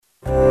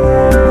You're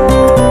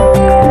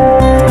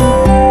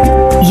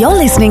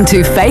listening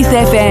to Faith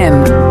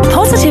FM,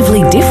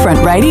 positively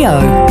different radio.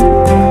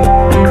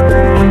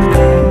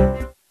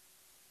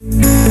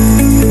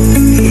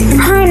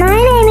 Hi, my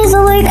name is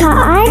Aluka.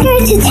 I go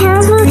to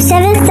Townsville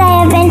Seventh-day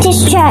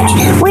Adventist Church.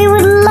 We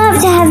would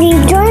love to have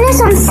you join us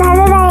on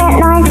Saturday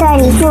at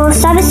 9:30 for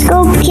Sabbath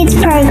School Kids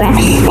program,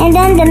 and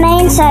then the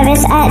main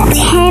service at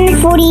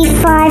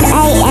 10:45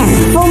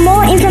 a.m. For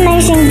more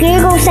information,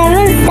 Google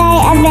Seventh-day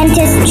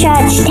Adventist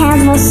Church,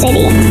 Townsville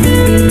City.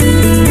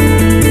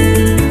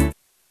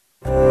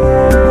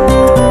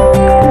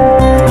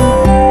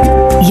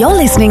 You're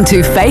listening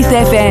to Faith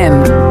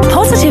FM,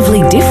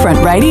 positively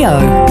different radio.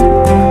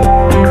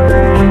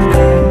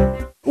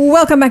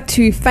 Welcome back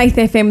to Faith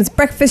FM's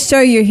breakfast show.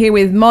 You're here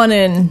with Mon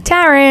and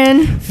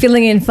Taryn.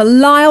 filling in for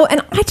Lyle.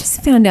 And I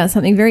just found out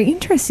something very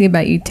interesting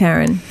about you,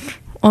 Taryn.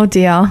 Oh,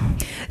 dear.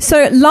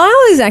 So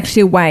Lyle is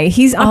actually away.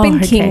 He's up in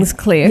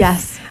Kingscliff.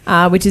 Yes.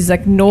 Which is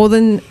like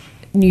northern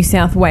New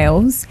South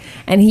Wales.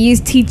 And he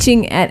is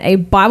teaching at a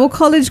Bible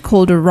college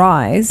called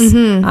Arise,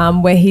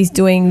 where he's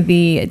doing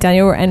the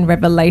Daniel and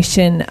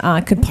Revelation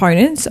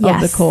components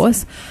of the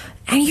course.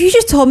 And you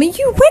just told me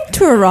you went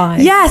to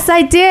Arise. Yes,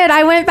 I did.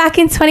 I went back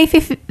in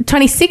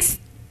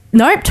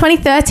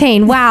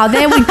 2013. Wow,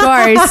 there we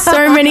go.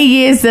 So many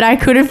years that I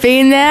could have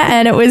been there,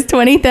 and it was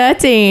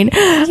 2013.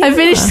 Yeah. I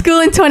finished school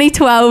in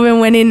 2012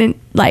 and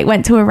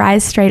went to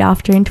Arise straight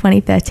after in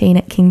 2013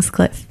 at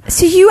Kingscliff.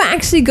 So you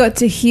actually got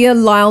to hear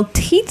Lyle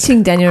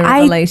teaching Daniel and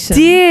Revelation. I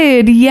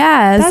did,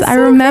 yes. That's I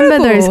so remember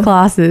incredible. those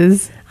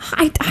classes.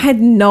 I had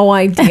no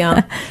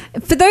idea.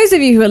 For those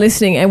of you who are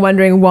listening and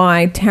wondering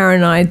why Tara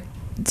and I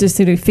just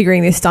sort of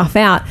figuring this stuff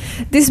out,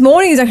 this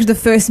morning is actually the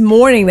first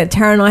morning that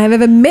Tara and I have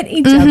ever met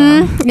each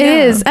other. It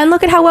is. And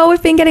look at how well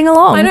we've been getting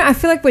along. I know. I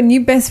feel like we're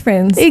new best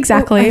friends.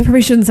 Exactly. Well, I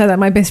probably shouldn't say that.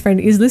 My best friend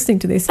is listening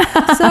to this.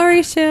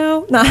 Sorry,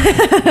 Shell. No.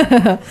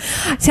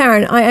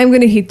 Taryn, I am going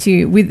to hit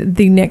you with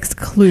the next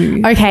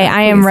clue. Okay,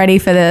 I am ready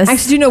for this.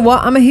 Actually, do you know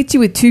what? I'm going to hit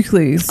you with 2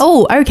 clues.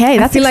 Oh, okay.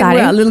 That's I feel exciting.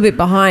 like we're a little bit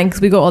behind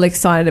because we got all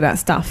excited about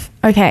stuff.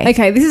 Okay.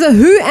 This is a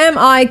Who Am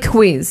I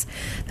quiz.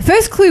 The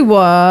first clue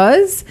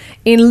was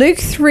in Luke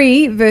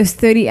 3 verse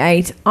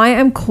 38, I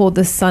am called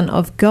the Son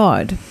of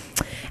God.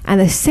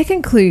 And the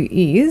second clue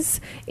is,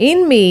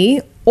 in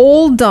me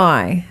all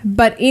die,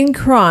 but in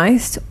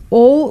Christ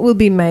all will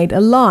be made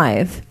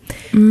alive.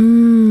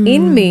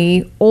 In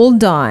me all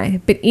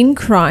die, but in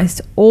Christ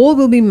all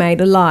will be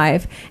made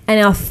alive.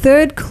 And our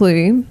third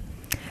clue,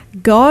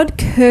 God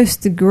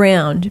cursed the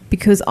ground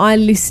because I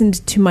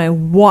listened to my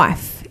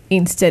wife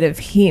instead of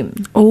him.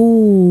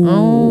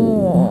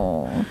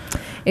 Oh.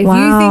 If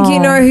you think you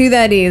know who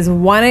that is,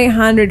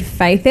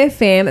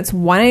 1-800-FAITH-FM. It's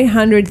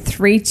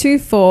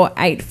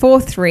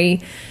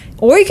 1-800-324-843.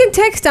 Or you can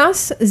text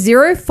us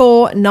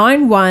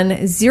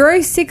 0491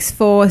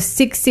 064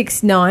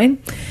 669.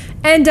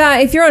 And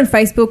if you're on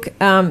Facebook,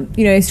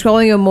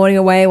 scrolling your morning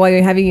away while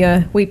you're having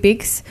your Wheat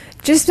Bix,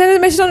 just send us a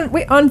message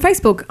on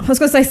Facebook. I was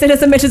going to say send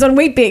us a message on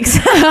Wheat Bix.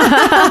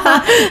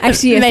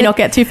 Actually, may not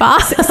get too far.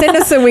 Send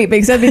us a Wheat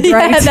Bix. That'd be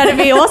great. Yeah, that'd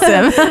be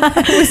awesome.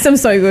 With some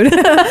So Good.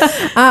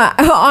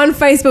 On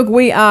Facebook,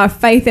 we are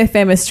Faith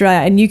FM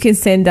Australia, and you can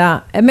send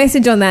a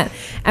message on that.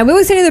 And we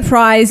will send you the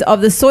prize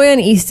of the Sawyer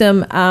and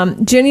Eastham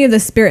Journey of the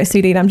Spirit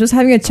CD. And I'm just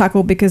having a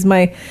chuckle because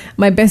my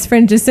best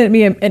friend just sent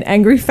me an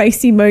angry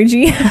face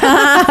emoji.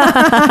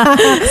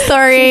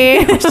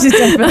 Sorry. She's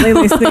definitely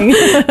listening.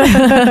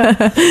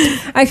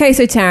 Okay,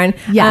 so Taryn.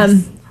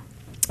 Yes.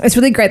 It's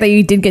really great that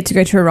you did get to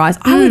go to Arise.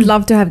 I would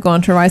love to have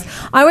gone to Arise.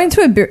 I went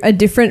to a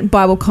different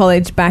Bible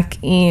college back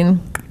in,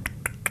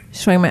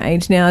 showing my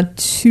age now,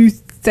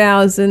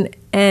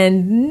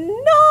 2009.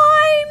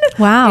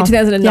 Wow. In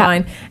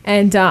 2009. Yeah.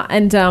 And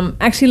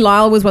actually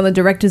Lyle was one of the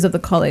directors of the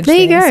college. There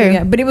you go. So,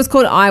 yeah, but it was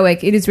called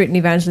IWEC. It is Written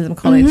Evangelism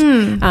College.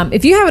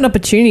 If you have an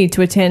opportunity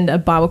to attend a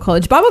Bible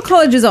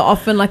colleges are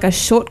often like a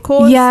short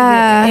course.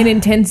 Yeah. An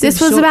intensive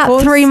This was short about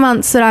course. 3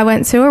 months that I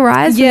went to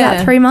Arise. Yeah.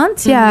 About 3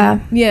 months. Yeah.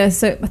 Yeah,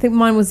 so I think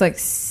mine was like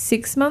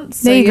 6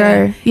 months. There you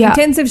go. Yeah.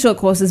 Intensive short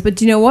courses. But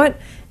do you know what?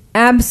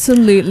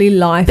 Absolutely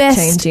life-changing.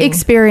 Best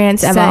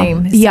experience ever.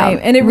 Same. Yeah,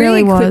 And it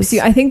really equips was.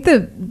 you. I think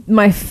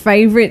my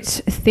favourite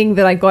thing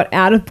that I got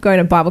out of going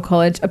to Bible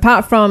college,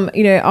 apart from,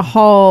 a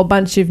whole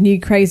bunch of new,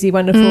 crazy,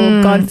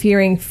 wonderful,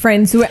 God-fearing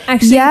friends who are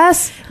actually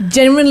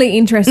genuinely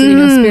interested in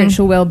your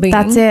spiritual well-being.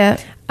 That's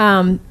it.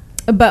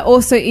 But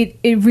also it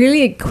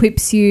really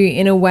equips you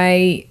in a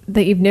way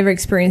that you've never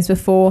experienced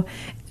before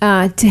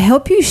to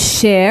help you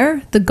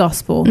share the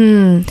gospel.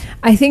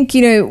 I think,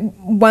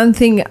 one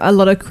thing a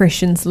lot of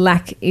Christians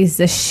lack is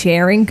the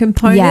sharing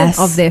component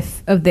of their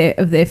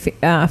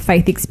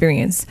faith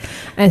experience.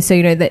 And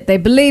so, that they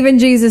believe in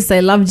Jesus,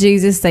 they love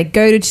Jesus, they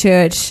go to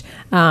church,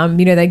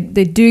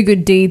 they do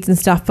good deeds and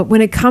stuff. But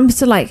when it comes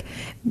to like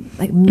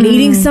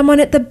meeting someone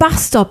at the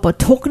bus stop or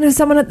talking to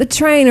someone at the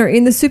train or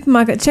in the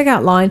supermarket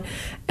checkout line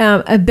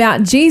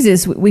about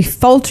Jesus, we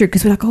falter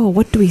because we're like, oh,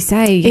 what do we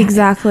say?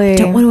 Exactly.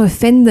 Don't want to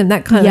offend them,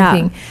 that kind of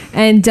thing.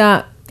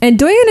 And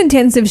doing an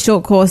intensive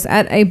short course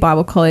at a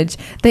Bible college,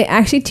 they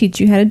actually teach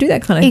you how to do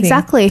that kind of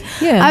Exactly.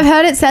 thing. Yeah. I've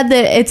heard it said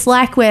that it's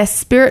like we're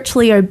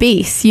spiritually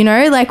obese, you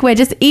know, like we're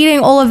just eating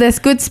all of this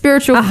good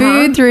spiritual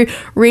food through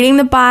reading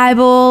the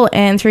Bible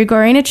and through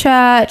going to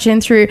church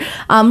and through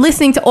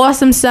listening to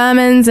awesome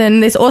sermons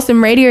and this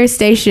awesome radio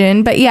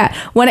station. But yeah,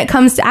 when it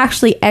comes to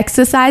actually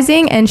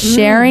exercising and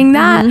sharing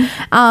that,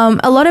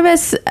 a lot of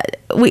us,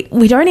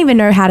 we don't even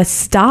know how to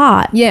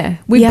start. Yeah,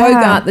 we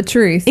bogart the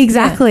truth.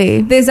 Exactly.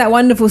 Yeah. There's that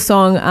wonderful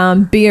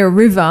song, "Be a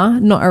river,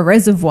 not a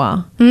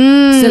reservoir." So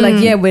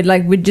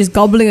we're just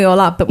gobbling it all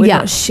up, but we're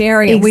not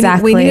sharing it.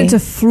 Exactly. We need it to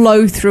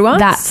flow through us.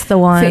 That's the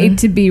one. For it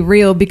to be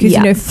real, because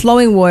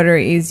flowing water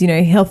is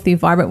healthy,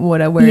 vibrant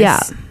water,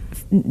 whereas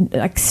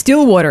like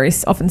still water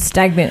is often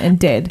stagnant and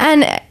dead.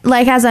 And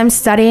like as I'm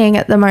studying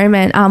at the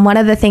moment, one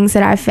of the things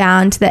that I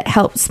found that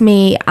helps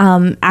me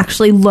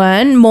actually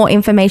learn more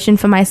information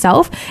for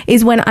myself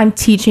is when I'm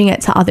teaching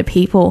it to other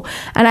people.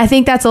 And I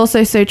think that's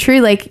also so true.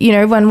 Like,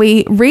 when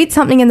we read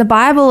something in the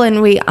Bible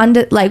and we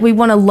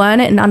want to learn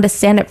it and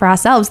understand it for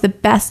ourselves, the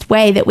best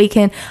way that we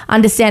can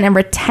understand and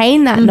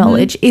retain that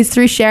knowledge is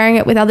through sharing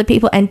it with other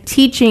people and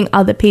teaching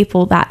other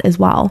people that as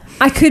well.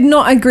 I could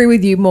not agree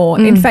with you more.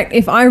 In fact,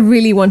 if I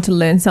really want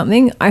to learn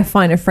something, I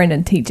find a friend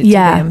and teach it to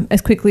them as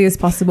quickly as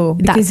possible.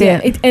 Because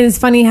That's it. And it's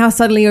funny how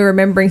suddenly you're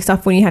remembering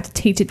stuff when you have to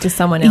teach it to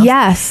someone else.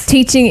 Yes.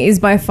 Teaching is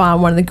by far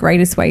one of the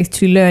greatest ways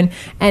to learn.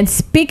 And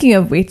speaking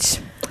of which,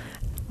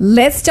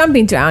 let's jump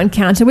into our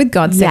Encounter with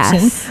God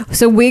section.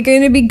 So we're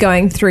going to be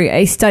going through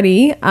a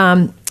study.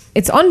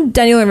 It's on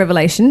Daniel and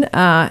Revelation.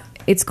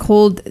 It's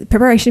called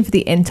Preparation for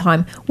the End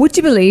Time. Would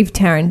you believe,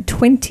 Taryn,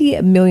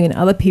 20 million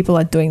other people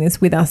are doing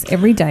this with us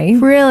every day.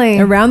 Really?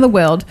 Around the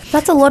world.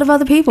 That's a lot of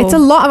other people. It's a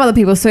lot of other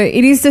people. So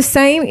it is the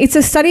same. It's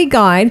a study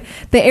guide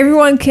that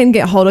everyone can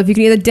get hold of. You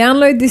can either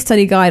download this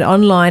study guide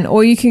online,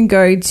 or you can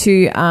go to,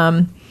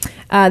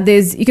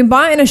 you can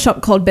buy it in a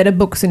shop called Better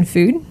Books and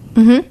Food.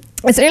 Mm-hmm.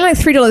 It's only like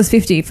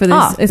 $3.50 for this.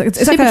 Oh, it's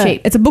super like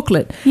cheap. It's a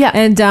booklet. Yeah.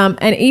 And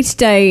each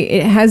day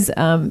it has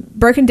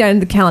broken down in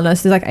the calendar.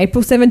 So there's like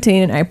April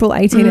 17 and April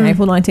 18 and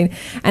April 19,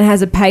 and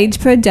has a page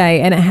per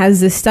day, and it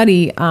has the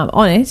study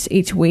on it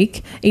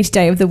each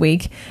day of the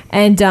week.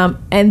 And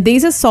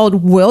these are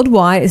sold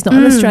worldwide. It's not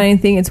an Australian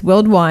thing. It's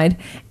worldwide,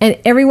 and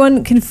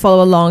everyone can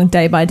follow along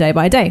day by day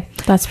by day.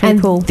 That's pretty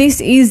cool.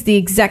 This is the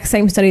exact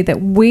same study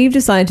that we've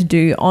decided to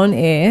do on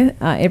air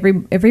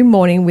every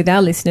morning with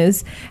our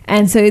listeners.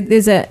 And so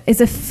it's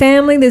a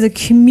family, there's a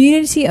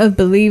community of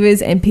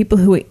believers and people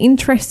who are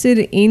interested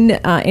in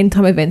end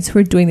time events who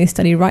are doing this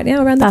study right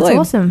now around the globe.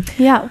 That's awesome.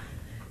 Yeah.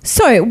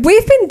 So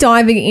we've been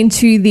diving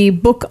into the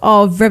book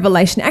of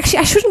Revelation. Actually,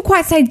 I shouldn't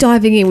quite say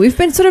diving in. We've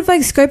been sort of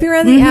like scoping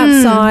around the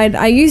outside.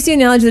 I used the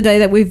analogy the day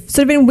that we've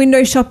sort of been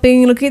window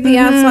shopping, looking at the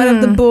outside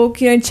of the book,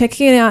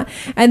 checking it out.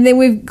 And then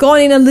we've gone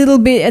in a little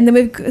bit, and then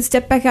we've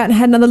stepped back out and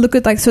had another look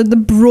at like sort of the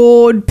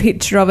broad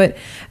picture of it.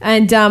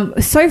 And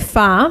so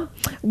far,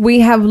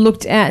 we have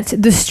looked at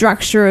the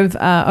structure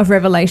of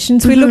Revelation.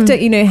 So we looked at,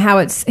 how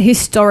it's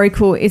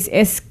historical, it's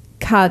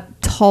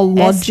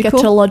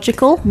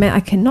eschatological. Man, I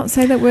cannot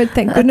say that word.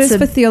 Thank goodness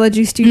for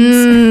theology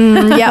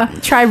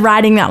students. Try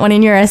writing that one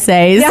in your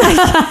essays.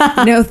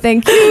 No,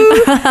 thank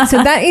you.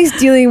 So that is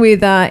dealing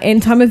with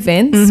end time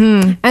events.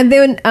 And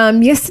then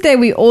yesterday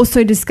we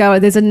also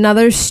discovered there's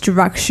another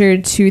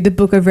structure to the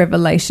book of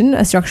Revelation,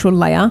 a structural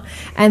layer,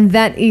 and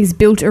that is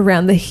built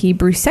around the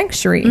Hebrew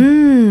sanctuary.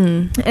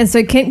 And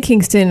so Kent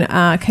Kingston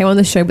came on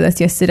the show with us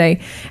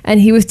yesterday,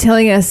 and he was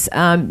telling us,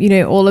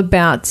 all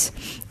about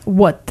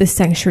what the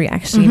sanctuary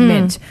actually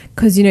meant,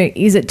 because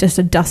is it just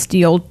a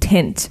dusty old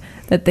tent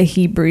that the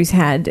Hebrews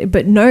had?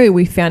 But no,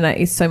 we found out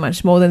it's so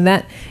much more than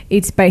that.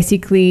 It's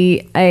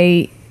basically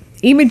a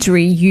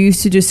imagery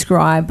used to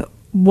describe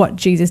what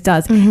Jesus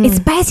does. It's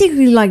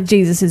basically like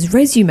Jesus's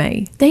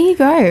resume. There you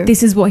go.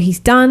 This is what he's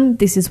done,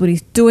 this is what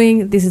he's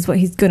doing, this is what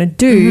he's going to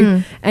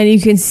do, and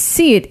you can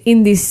see it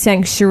in this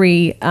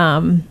sanctuary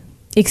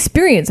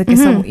experience, I guess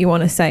what you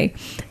want to say,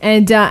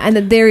 and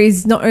that there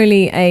is not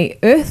only a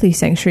earthly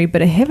sanctuary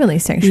but a heavenly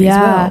sanctuary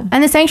as well.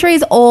 And the sanctuary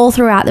is all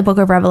throughout the book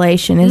of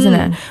Revelation, isn't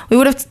it?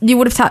 You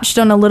would have touched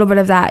on a little bit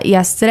of that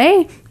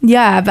yesterday.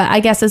 Yeah, but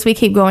I guess as we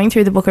keep going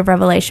through the book of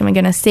Revelation, we're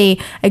going to see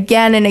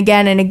again and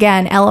again and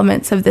again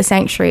elements of the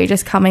sanctuary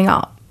just coming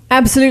up.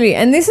 Absolutely.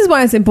 And this is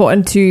why it's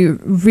important to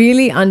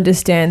really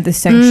understand the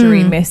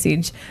sanctuary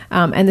message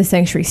and the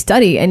sanctuary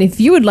study. And if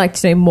you would like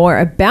to know more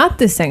about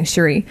the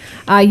sanctuary,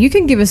 you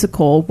can give us a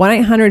call,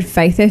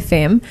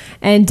 1-800-FAITH-FM,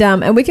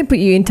 and we can put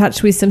you in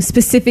touch with some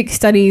specific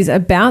studies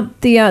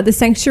about the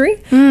sanctuary.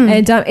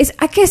 And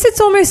I guess it's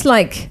almost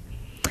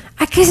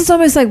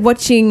like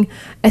watching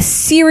a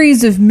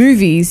series of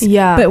movies,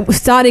 but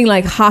starting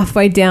like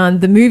halfway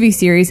down the movie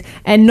series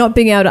and not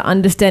being able to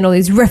understand all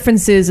these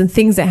references and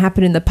things that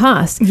happened in the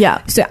past.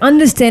 Yeah. So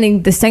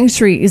understanding The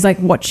Sanctuary is like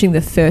watching the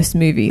first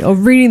movie or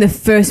reading the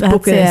first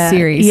book in a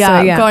series.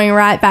 Yeah, So, going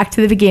right back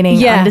to the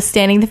beginning,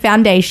 understanding the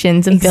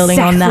foundations and building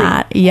on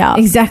that. Yeah.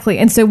 Exactly.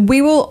 And so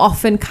we will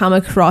often come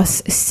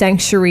across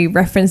sanctuary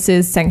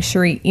references,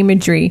 sanctuary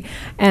imagery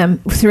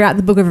throughout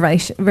the book of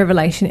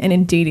Revelation and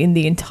indeed in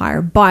the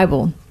entire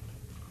Bible.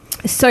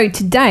 So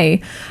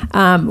today,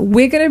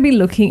 we're going to be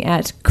looking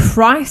at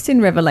Christ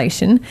in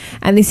Revelation,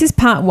 and this is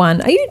part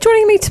 1. Are you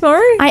joining me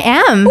tomorrow? I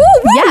am.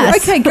 Ooh,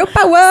 yes. Okay, good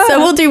power. So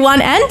we'll do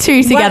 1 and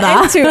 2 together.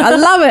 1 and 2. I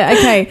love it.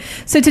 Okay.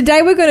 So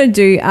today we're going to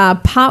do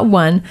part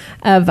 1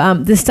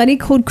 of the study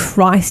called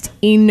Christ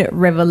in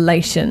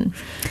Revelation.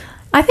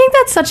 I think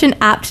that's such an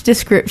apt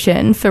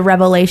description for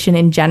Revelation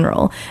in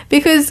general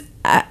because,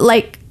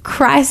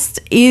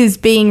 Christ is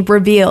being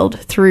revealed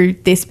through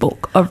this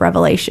book of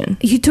Revelation.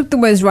 You took the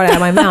words right out of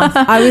my mouth.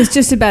 I was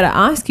just about to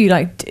ask you,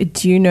 like,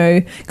 do you know,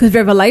 because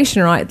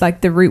Revelation, right, like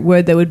the root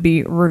word that would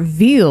be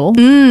reveal.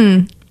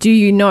 Do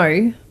you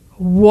know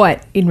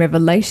what in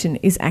Revelation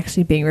is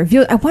actually being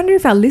revealed? I wonder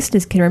if our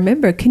listeners can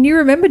remember. Can you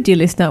remember, dear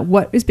listener,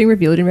 what is being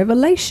revealed in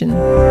Revelation?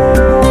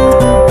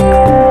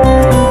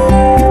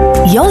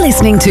 You're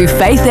listening to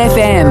Faith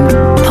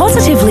FM,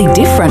 positively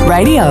different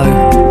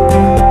radio.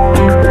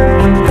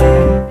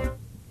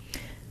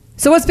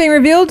 So what's being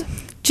revealed?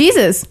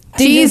 Jesus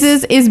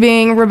is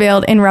being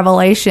revealed in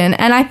Revelation.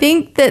 And I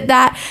think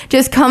that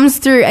just comes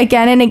through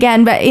again and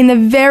again. But in the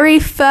very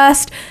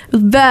first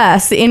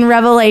verse in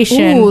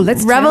Revelation,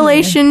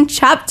 Revelation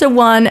chapter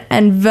 1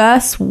 and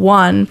verse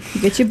 1.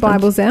 Get your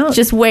Bibles out.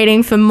 Just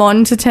waiting for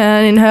Mon to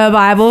turn in her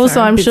Bible.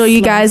 So I'm sure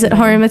you guys at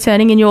home are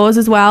turning in yours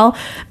as well.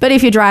 But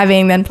if you're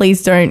driving, then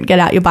please don't get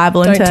out your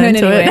Bible and turn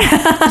to it.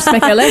 Just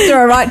make a left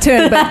or a right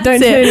turn, but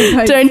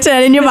don't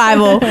turn in your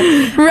Bible.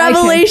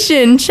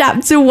 Revelation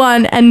chapter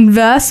 1 and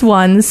verse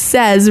 1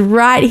 says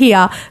right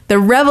here, the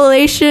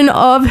revelation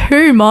of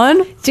who,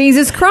 Mon?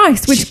 Jesus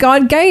Christ, which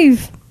God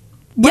gave.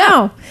 Wow.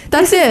 Yeah,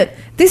 that's it.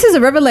 This is a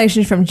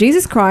revelation from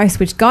Jesus Christ,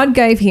 which God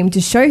gave him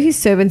to show his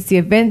servants the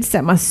events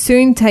that must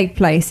soon take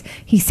place.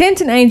 He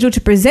sent an angel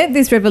to present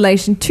this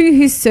revelation to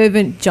his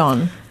servant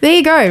John. There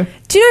you go.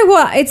 Do you know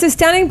what? It's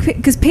astounding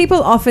because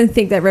people often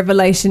think that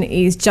Revelation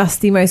is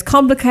just the most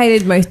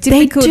complicated, most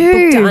difficult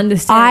book to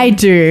understand. I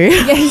do.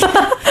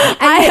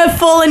 I have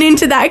fallen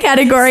into that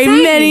category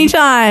many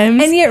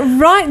times. And yet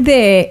right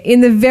there in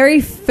the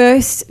very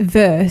first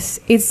verse,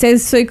 it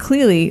says so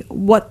clearly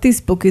what this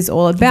book is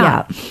all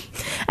about. Yeah.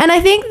 And I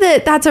think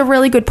that that's a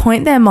really good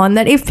point there, Mon,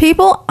 that if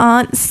people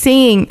aren't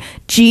seeing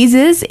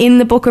Jesus in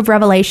the book of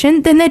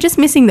Revelation, then they're just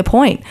missing the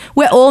point.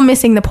 We're all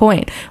missing the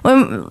point.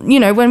 When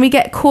we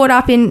get caught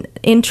up in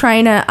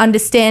trying to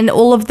understand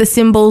all of the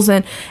symbols,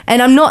 and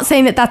I'm not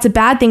saying that that's a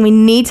bad thing. We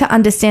need to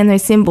understand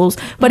those symbols.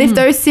 But if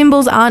those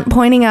symbols aren't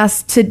pointing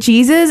us to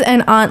Jesus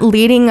and aren't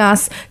leading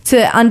us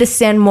to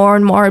understand more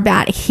and more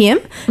about him,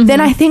 then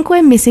I think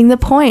we're missing the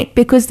point,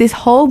 because this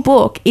whole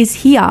book is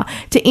here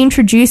to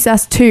introduce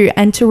us to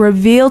and to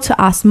reveal to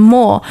us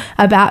more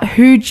about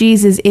who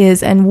Jesus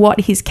is and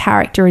what his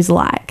character is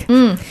like.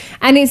 And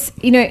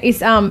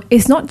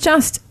it's not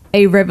just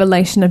a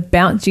revelation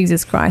about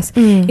Jesus Christ.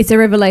 It's a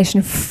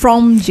revelation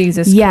from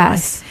Jesus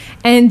Christ.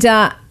 And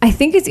I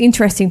think it's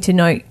interesting to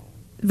note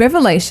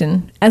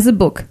Revelation as a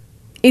book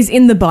is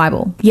in the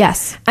Bible.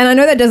 Yes. And I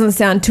know that doesn't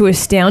sound too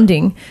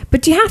astounding,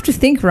 but you have to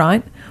think,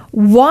 right?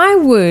 Why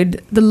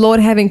would the Lord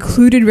have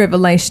included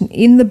Revelation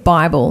in the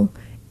Bible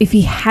if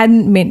he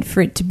hadn't meant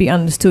for it to be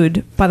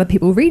understood by the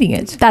people reading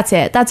it? That's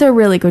it. That's a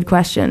really good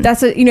question.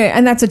 That's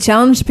a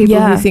challenge to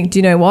people who think, do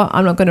you know what?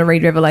 I'm not going to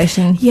read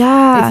Revelation.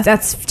 Yeah.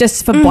 That's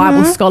just for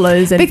Bible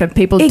scholars and for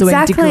people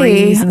doing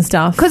degrees and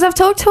stuff. Because I've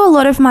talked to a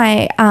lot of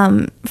my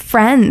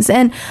friends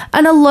and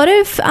a lot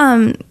of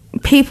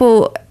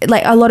people,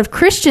 like a lot of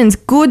Christians,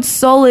 good,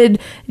 solid,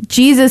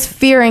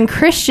 Jesus-fearing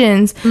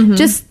Christians,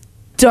 just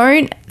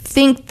don't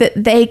think that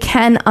they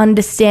can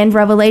understand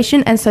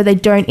Revelation, and so they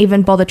don't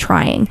even bother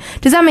trying.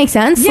 Does that make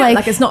sense? Yeah,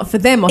 like it's not for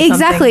them or something.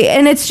 Exactly.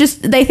 And it's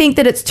just, they think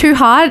that it's too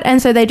hard,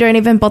 and so they don't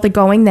even bother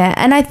going there.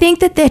 And I think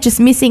that they're just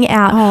missing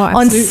out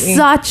on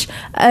such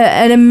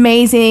an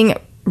amazing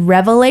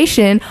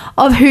revelation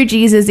of who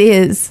Jesus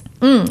is.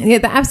 Yeah,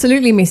 they're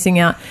absolutely missing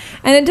out.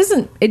 And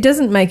it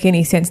doesn't make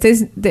any sense.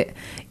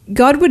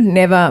 God would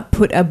never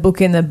put a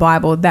book in the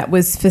Bible that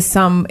was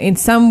in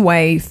some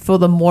way for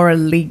the more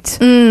elite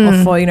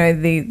or for,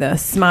 the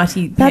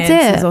smarty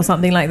pants or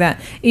something like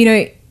that.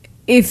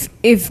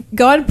 If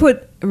God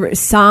put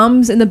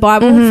Psalms in the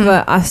Bible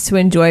for us to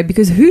enjoy,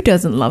 because who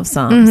doesn't love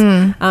Psalms?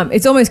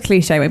 It's almost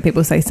cliche when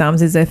people say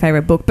Psalms is their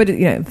favorite book, but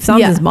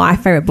Psalms is my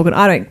favorite book, and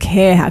I don't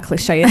care how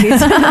cliche it is.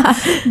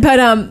 But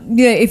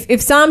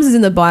if Psalms is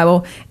in the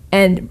Bible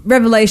and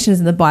Revelation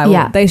is in the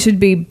Bible, they should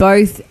be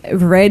both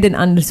read and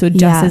understood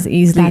just as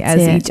easily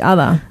as each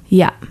other.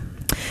 Yeah.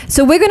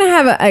 So we're going to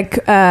have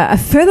a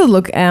further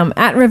look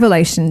at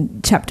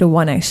Revelation chapter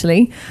 1,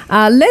 actually.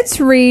 Let's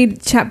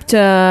read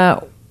chapter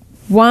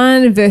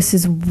 1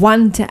 verses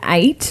 1 to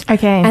 8.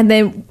 Okay. And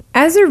then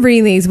as we're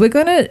reading these, we're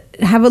going to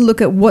have a look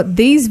at what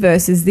these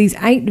verses, these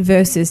 8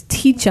 verses,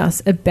 teach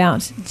us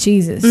about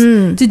Jesus.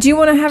 Did you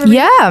want to have a read?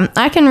 Yeah,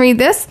 I can read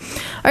this.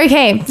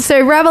 Okay,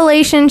 so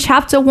Revelation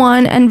chapter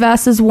 1 and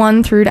verses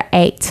 1 through to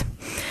 8.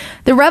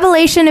 The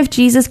revelation of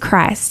Jesus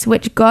Christ,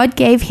 which God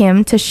gave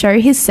him to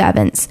show his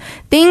servants,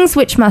 things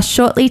which must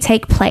shortly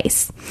take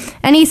place.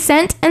 And he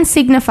sent and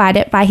signified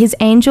it by his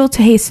angel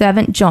to his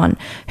servant John,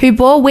 who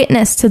bore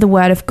witness to the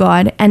word of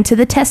God and to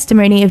the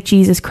testimony of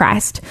Jesus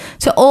Christ,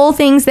 to all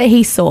things that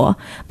he saw.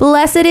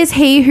 Blessed is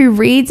he who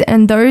reads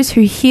and those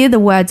who hear the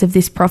words of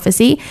this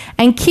prophecy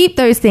and keep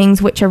those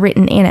things which are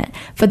written in it,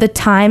 for the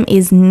time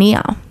is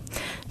near.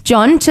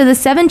 John, to the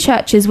 7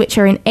 churches which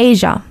are in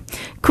Asia.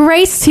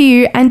 Grace to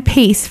you and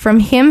peace from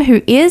him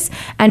who is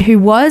and who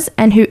was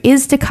and who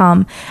is to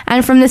come,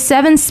 and from the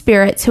 7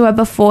 spirits who are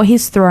before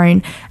his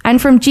throne,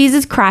 and from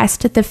Jesus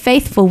Christ, the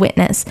faithful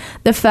witness,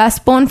 the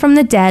firstborn from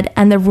the dead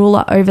and the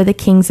ruler over the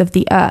kings of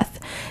the earth.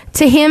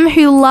 To him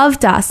who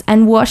loved us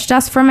and washed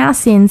us from our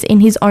sins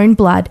in his own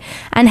blood,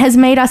 and has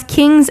made us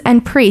kings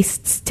and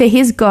priests to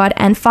his God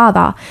and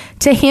Father,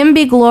 to him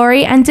be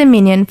glory and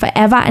dominion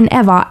forever and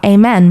ever.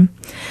 Amen.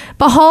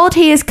 Behold,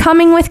 he is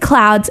coming with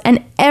clouds,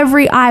 and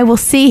every eye will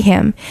see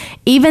him,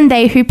 even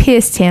they who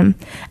pierced him,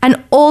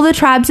 and all the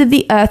tribes of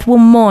the earth will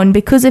mourn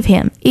because of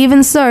him.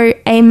 Even so,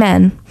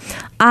 amen.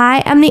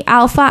 I am the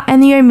Alpha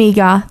and the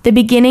Omega, the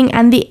beginning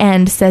and the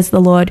end, says the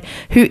Lord,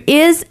 who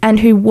is and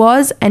who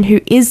was and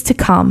who is to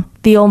come,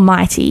 the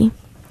Almighty.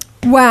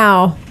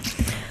 Wow.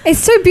 It's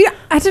so beautiful.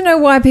 I don't know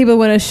why people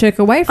want to shirk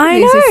away from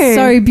this. know. It's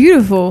so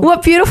beautiful.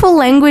 What beautiful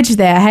language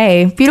there,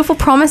 hey? Beautiful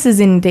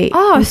promises indeed.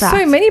 Oh, in so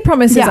fact. many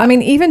promises. Yeah. I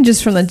mean, even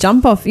just from the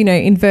jump off,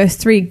 in verse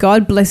 3,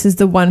 God blesses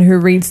the one who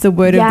reads the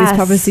word of this Yes.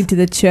 prophecy to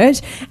the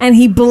church, and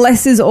he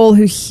blesses all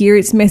who hear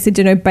its message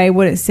and obey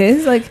what it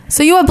says. Like,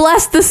 So you are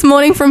blessed this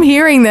morning from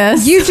hearing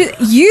this.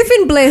 you've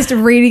been blessed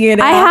reading it.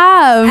 I out,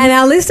 have. and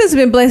our listeners have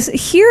been blessed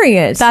hearing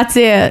it. That's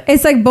it.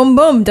 It's like boom,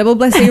 boom, double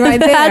blessing right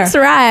there. That's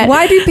right.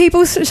 Why do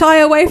people shy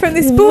away from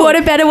this book? What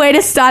a better way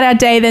to start our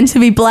day than to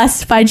be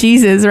blessed by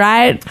Jesus,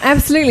 right?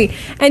 Absolutely.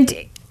 And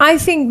I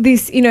think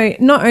this,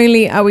 not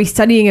only are we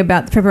studying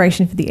about the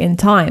preparation for the end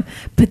time,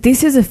 but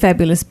this is a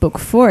fabulous book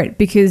for it,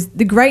 because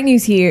the great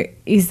news here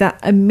is that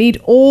amid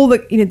all the,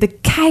 the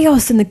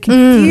chaos and the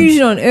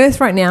confusion on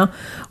earth right now,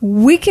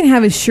 we can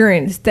have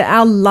assurance that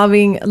our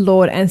loving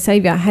Lord and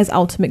Savior has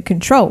ultimate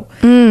control.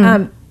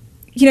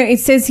 It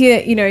says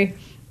here,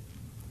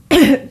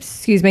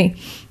 excuse me,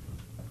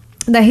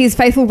 that he's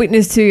faithful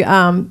witness to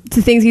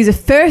things. He's the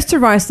first to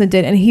rise from the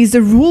dead, and he's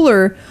the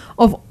ruler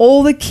of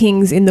all the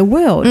kings in the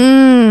world.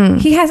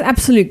 He has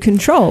absolute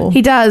control.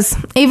 He does.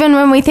 Even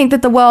when we think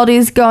that the world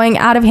is going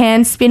out of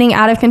hand, spinning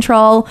out of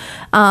control,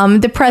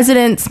 the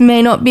presidents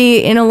may not be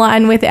in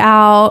line with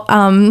our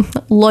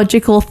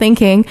logical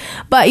thinking,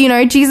 but,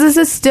 Jesus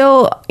is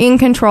still in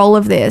control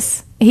of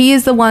this. He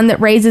is the one that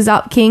raises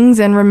up kings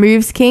and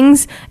removes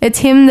kings. It's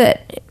him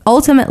that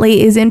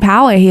ultimately is in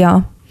power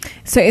here.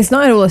 So it's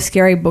not at all a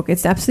scary book.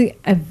 It's absolutely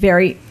a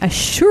very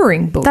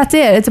assuring book. That's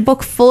it. It's a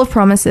book full of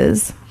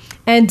promises.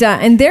 And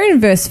there in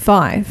verse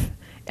 5,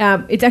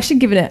 it's actually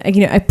given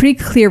a pretty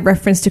clear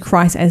reference to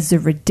Christ as the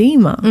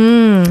Redeemer.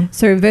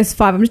 So verse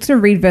 5, I'm just going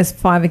to read verse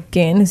 5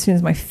 again as soon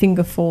as my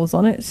finger falls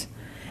on it.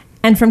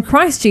 And from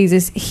Christ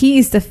Jesus, he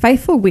is the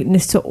faithful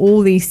witness to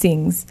all these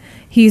things.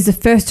 He is the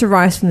first to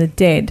rise from the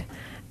dead.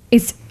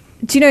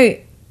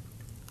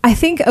 I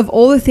think of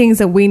all the things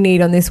that we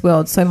need on this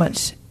world, so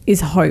much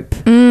is hope.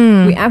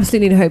 We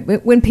absolutely need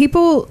hope. When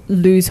people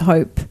lose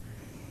hope,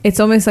 it's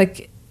almost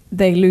like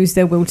they lose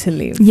their will to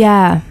live.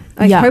 Yeah.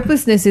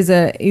 Hopelessness is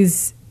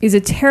a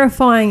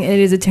terrifying, and it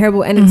is a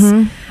terrible, and it's,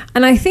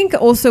 and I think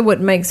also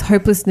what makes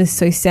hopelessness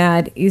so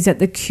sad is that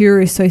the cure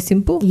is so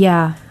simple.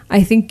 Yeah.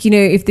 I think,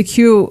 if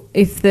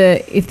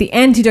the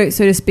antidote,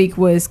 so to speak,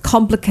 was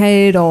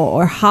complicated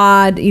or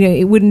hard,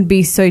 it wouldn't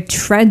be so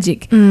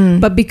tragic.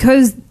 But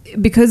because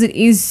it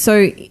is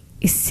so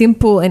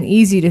simple and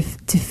easy to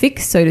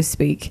fix, so to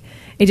speak,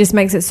 it just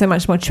makes it so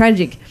much more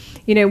tragic.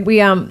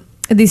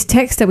 This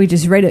text that we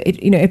just read,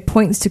 it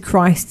points to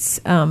Christ's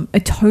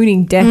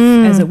atoning death,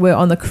 as it were,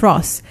 on the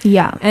cross.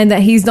 Yeah. And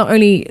that he's not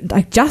only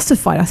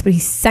justified us, but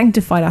he's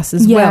sanctified us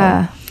as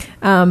well.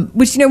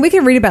 Which, we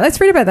can read about.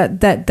 Let's read about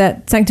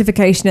that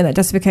sanctification and that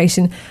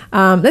justification.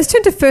 Let's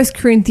turn to 1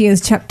 Corinthians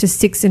chapter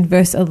 6 and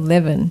verse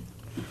 11.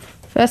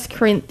 1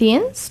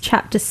 Corinthians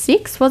chapter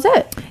 6, was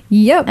it?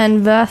 Yep.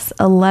 And verse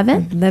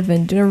 11.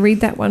 11. Do you want to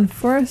read that one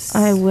for us?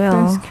 I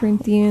will. 1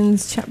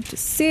 Corinthians chapter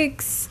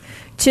 6.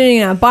 Tuning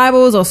in our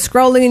Bibles or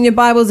scrolling in your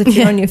Bibles if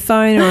you're on your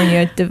phone or on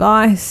your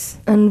device.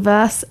 And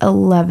verse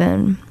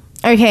 11.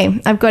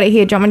 Okay, I've got it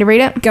here. Do you want me to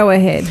read it? Go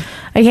ahead.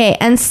 Okay,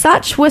 and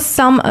such were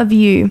some of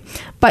you,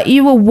 but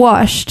you were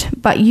washed,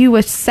 but you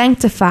were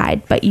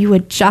sanctified, but you were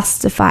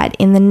justified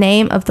in the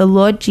name of the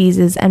Lord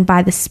Jesus and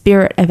by the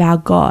Spirit of our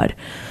God.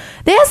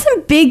 There are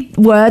some big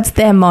words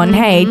there, Mon.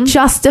 Hey,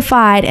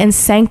 justified and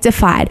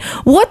sanctified.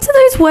 What do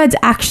those words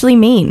actually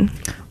mean?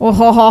 Oh,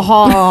 ho, ho,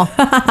 ho.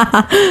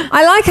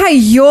 I like how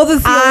you're the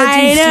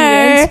theology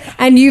student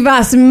and you've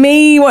asked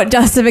me what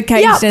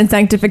justification and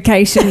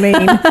sanctification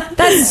mean.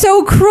 That's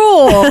so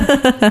cruel.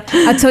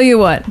 I tell you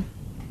what.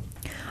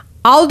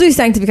 I'll do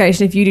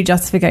sanctification if you do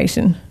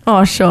justification.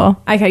 Oh, sure.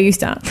 Okay, you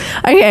start.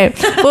 Okay.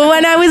 Well,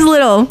 when I was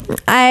little,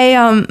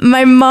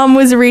 my mom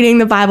was reading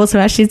the Bible to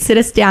us. She'd sit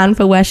us down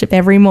for worship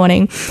every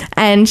morning,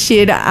 and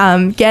she'd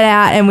get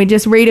out and we'd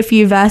just read a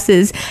few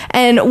verses.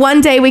 And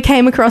one day we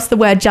came across the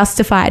word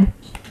justified.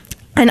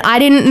 And I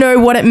didn't know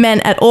what it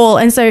meant at all.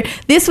 And so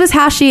this was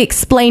how she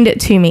explained it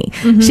to me.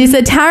 She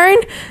said, Taryn,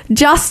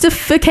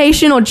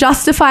 justification or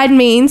justified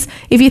means,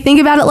 if you think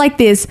about it like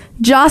this,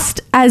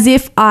 just as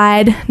if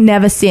I'd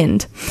never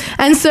sinned.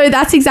 And so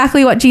that's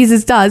exactly what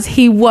Jesus does.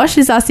 He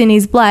washes us in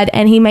his blood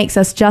and he makes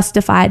us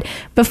justified.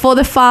 Before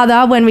the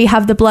Father, when we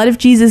have the blood of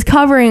Jesus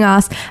covering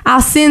us,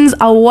 our sins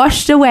are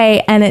washed away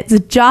and it's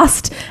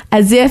just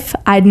as if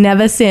I'd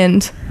never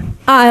sinned.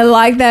 I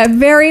like that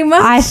very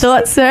much. I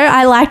thought so.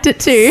 I liked it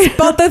too.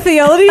 Spot the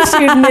theology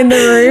student in the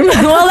room.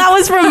 Well, that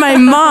was from my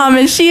mom,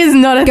 and she is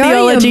not a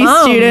theology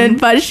student,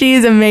 but she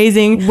is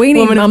amazing. We need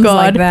woman mums of God.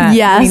 like that.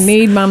 Yes. We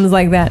need mums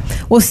like that.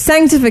 Well,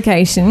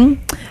 sanctification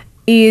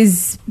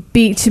is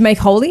to make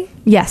holy.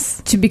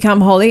 Yes. To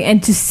become holy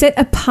and to set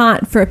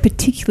apart for a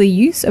particular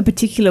use, a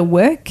particular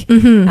work,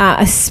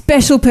 a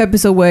special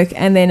purpose or work.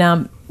 And then,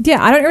 I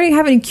don't really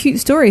have any cute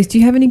stories. Do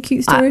you have any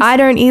cute stories? I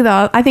don't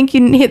either. I think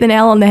you hit the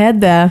nail on the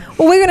head there.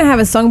 Well, we're going to have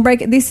a song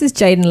break. This is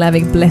Jaden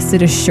Lavick,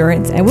 Blessed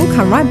Assurance, and we'll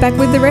come right back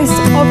with the rest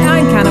of our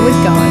encounter with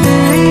God.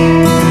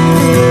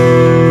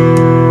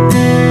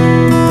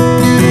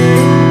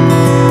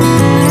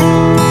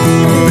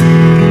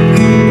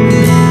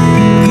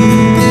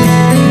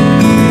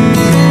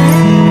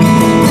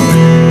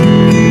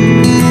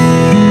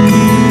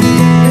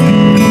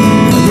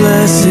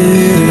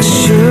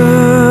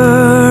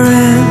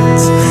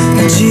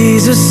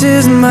 Jesus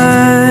is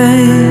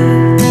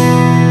mine.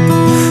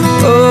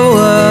 Oh,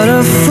 what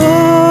a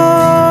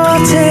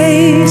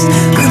foretaste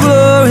of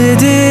glory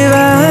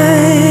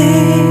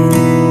divine,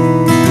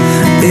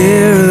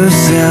 heir of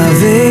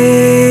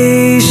salvation,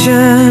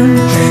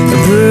 the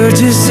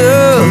purchase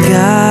of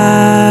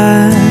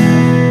God,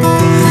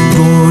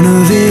 born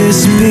of his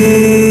spirit,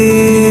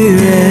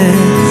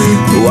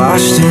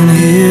 washed in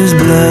his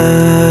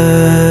blood.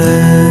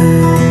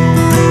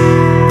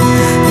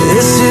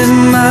 This is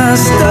my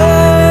story,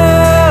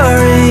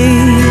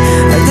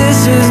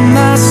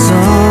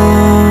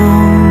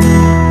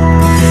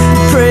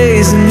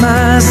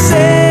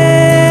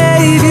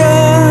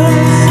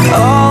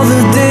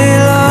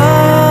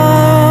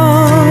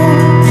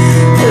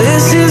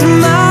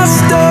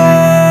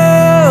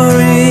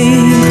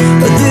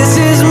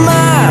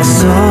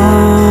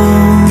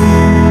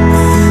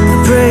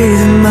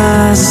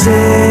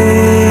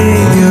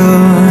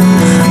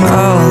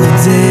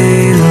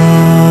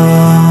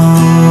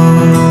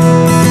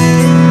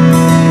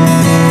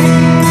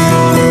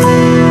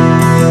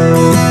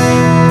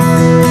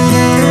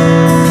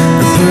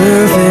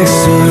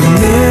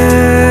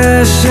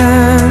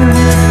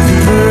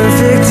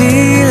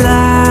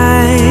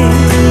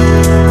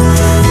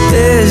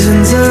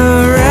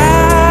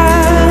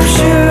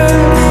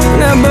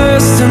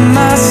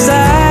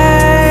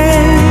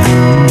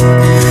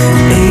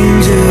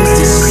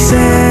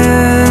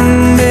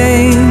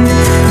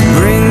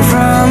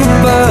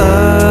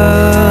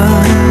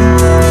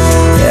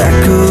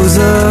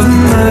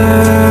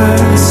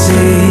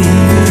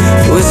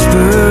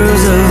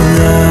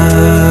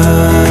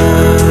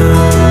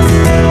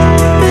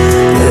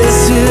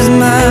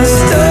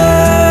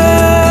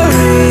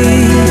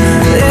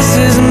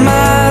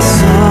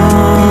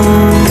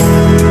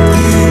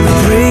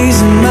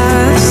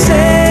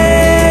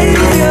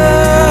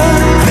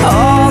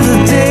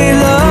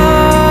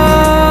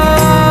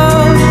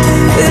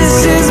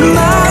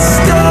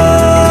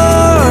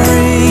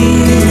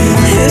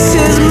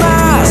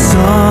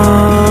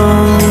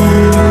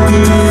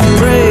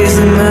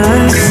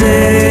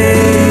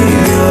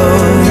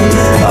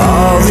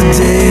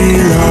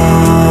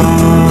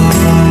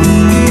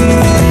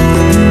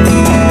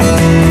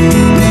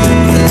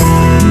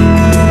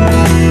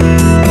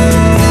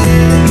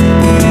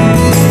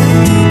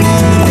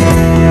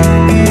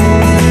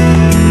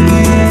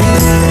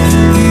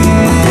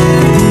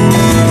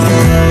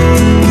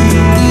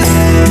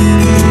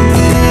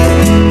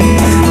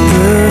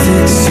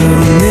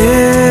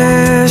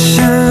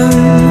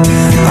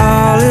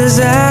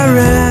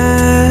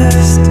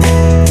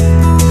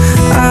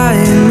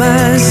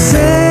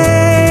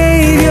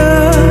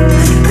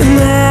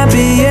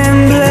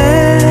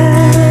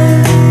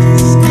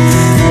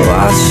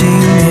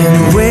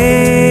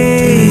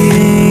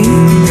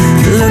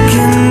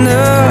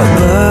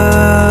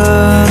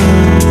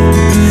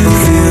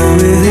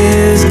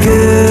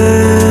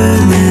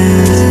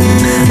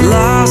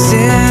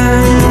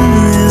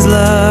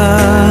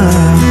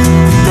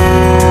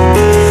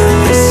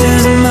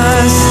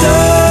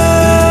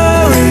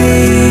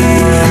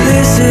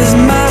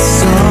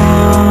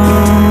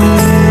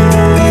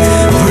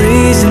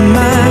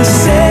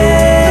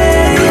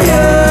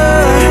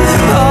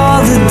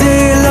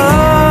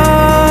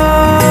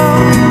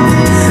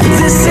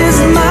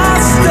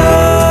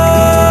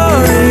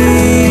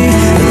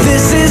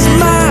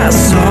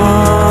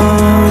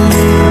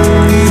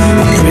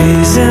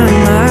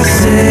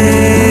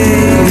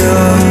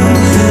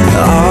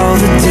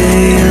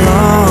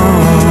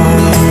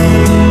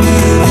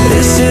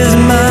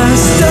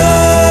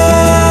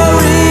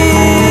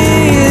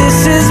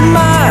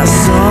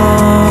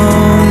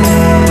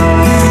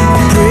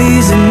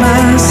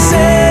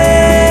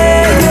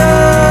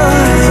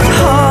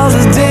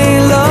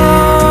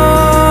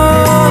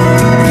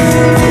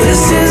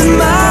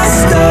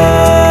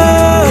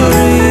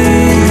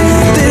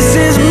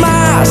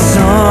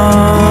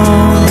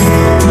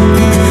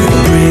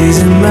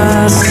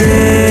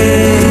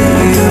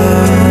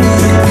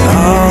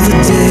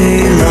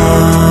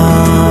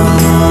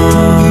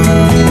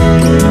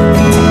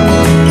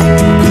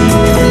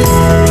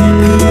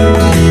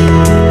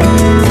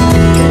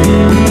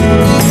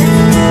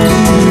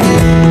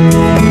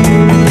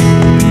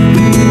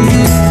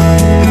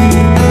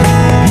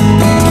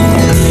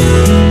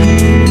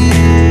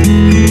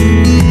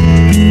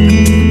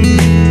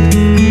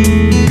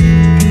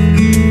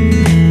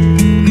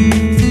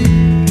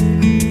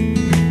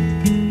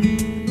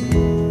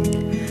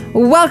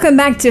 Welcome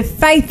back to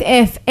Faith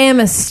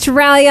FM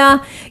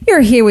Australia.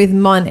 You're here with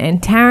Mon and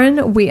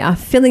Taryn. We are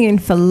filling in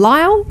for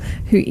Lyle,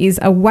 who is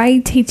away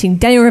teaching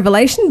Daniel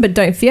Revelation, but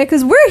don't fear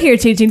because we're here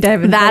teaching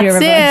Daniel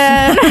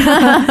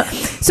Revelation.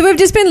 So we've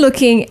just been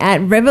looking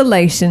at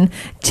Revelation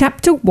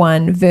chapter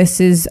 1,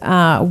 verses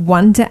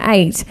 1 to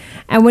 8.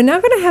 And we're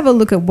now going to have a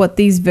look at what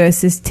these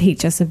verses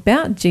teach us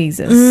about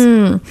Jesus.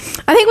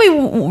 I think we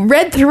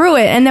read through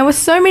it and there were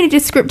so many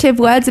descriptive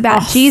words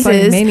about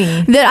Jesus so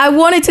many. that I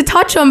wanted to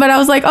touch on, but I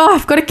was like,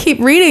 I've got to keep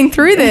reading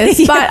through this.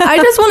 Yeah. But I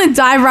just want to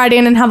dive right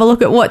in and have a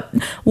look at what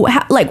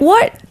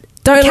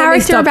Don't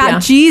character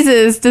about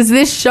Jesus does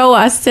this show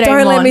us today,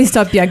 Don't Mon? let me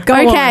stop you. Go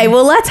on. Okay,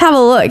 well, let's have a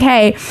look.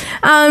 Hey,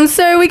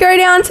 so we go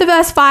down to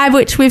verse 5,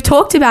 which we've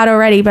talked about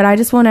already, but I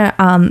just want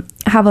to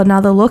have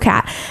another look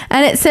at.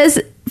 And it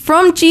says,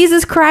 from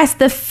Jesus Christ,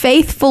 the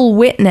faithful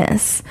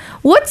witness.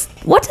 What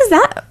does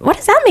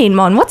that mean,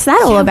 Mon? What's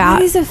that all about?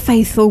 What is a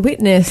faithful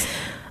witness?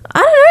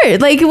 I don't know.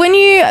 Like when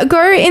you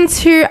go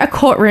into a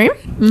courtroom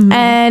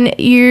and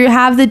you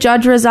have the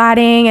judge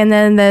residing and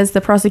then there's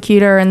the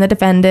prosecutor and the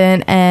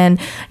defendant and,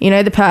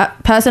 the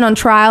person on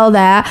trial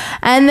there,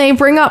 and they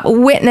bring up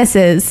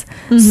witnesses.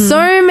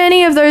 So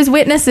many of those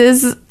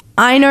witnesses,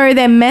 I know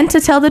they're meant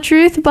to tell the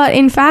truth, but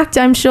in fact,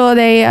 I'm sure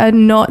they are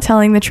not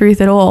telling the truth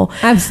at all.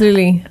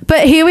 Absolutely.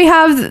 But here we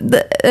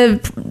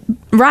have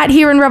right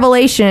here in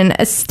Revelation,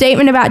 a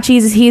statement about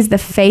Jesus. He is the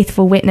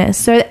faithful witness.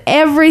 So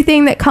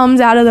everything that comes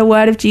out of the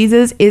word of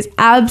Jesus is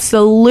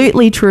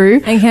absolutely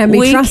true. And can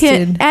be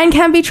trusted.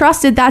 Can be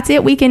trusted. That's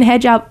it. We can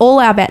hedge up all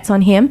our bets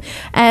on him.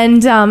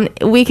 And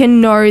we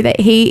can know that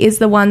he is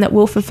the one that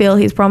will fulfill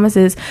his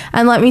promises.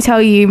 And let me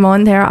tell you,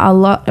 Mon, there are a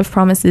lot of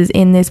promises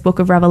in this book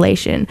of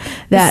Revelation.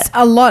 There's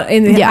a lot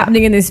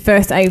happening in this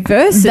first 8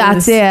 verses.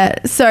 That's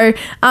it. So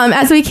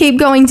as we keep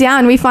going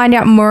down, we find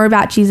out more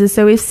about Jesus.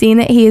 So we've seen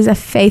that he is a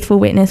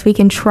faithful witness. We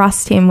can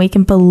trust him. We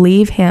can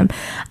believe him.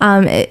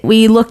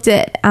 We looked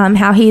at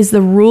how he is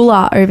the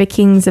ruler over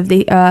kings of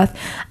the earth.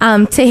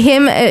 To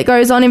him, it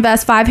goes on in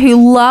verse 5,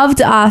 who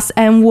loved us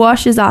and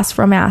washes us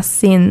from our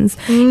sins.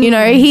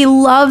 He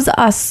loves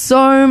us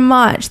so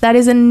much. That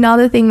is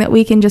another thing that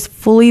we can just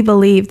fully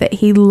believe, that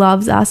he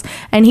loves us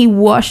and he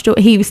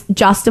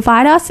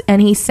justified us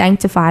and he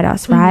sanctified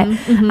us, right?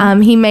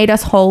 He made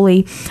us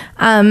holy.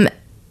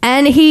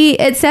 And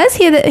it says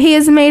here that he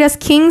has made us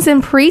kings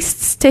and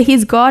priests to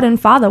his God and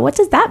Father. What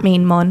does that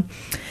mean, Mon?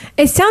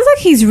 It sounds like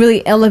he's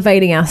really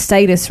elevating our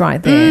status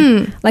right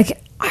there.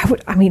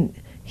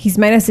 He's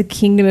made us a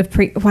kingdom of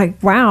priests.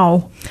 Like,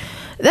 wow.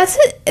 That's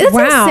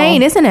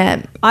insane, isn't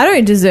it? I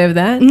don't deserve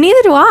that.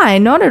 Neither do I.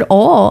 Not at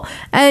all.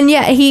 And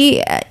yet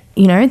he,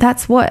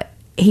 that's what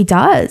he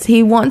does.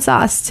 He wants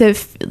us to,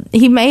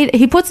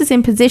 he puts us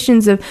in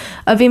positions of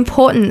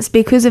importance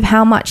because of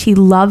how much he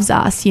loves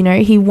us.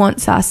 He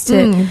wants us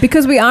to.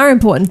 Because we are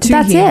important to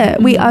him. That's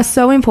it. We are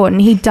so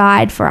important. He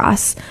died for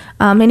us.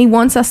 And he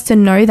wants us to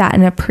know that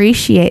and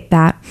appreciate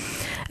that.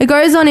 It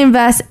goes on in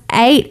verse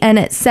 8 and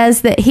it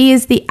says that he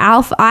is the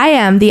Alpha. I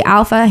am the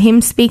Alpha,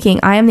 him speaking.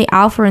 I am the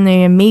Alpha and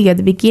the Omega,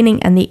 the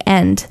beginning and the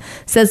end,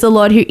 says the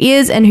Lord, who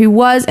is and who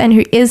was and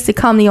who is to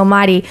come, the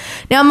Almighty.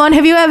 Now, Mon,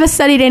 have you ever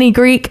studied any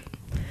Greek?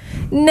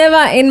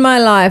 Never in my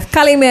life.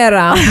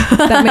 Kalimera.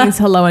 That means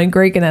hello in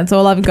Greek, and that's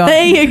all I've got.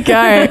 There you go.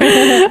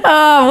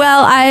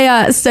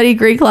 I studied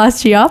Greek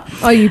last year.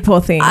 Oh, you poor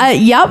thing.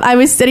 Yep, I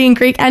was studying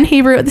Greek and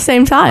Hebrew at the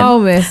same time.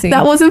 Oh, mercy.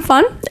 That wasn't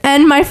fun.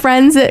 And my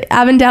friends at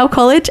Avondale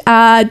College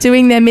are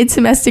doing their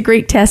mid-semester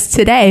Greek test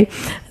today.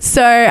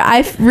 So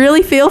I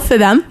really feel for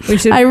them. We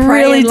should I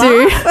pray really and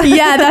do. laugh.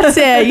 Yeah, that's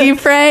it. You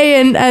pray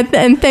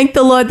and thank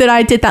the Lord that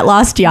I did that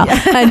last year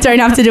and don't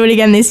have to do it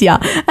again this year.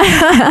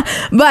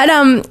 But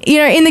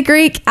in the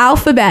Greek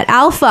alphabet,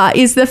 Alpha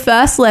is the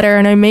first letter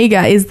and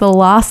Omega is the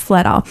last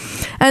letter.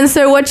 And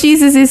so what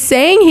Jesus is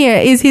saying here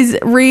is he's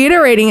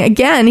reiterating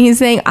again. He's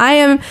saying, I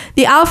am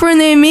the Alpha and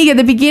the Omega,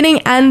 the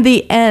beginning and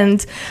the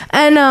end.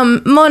 And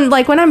Mon,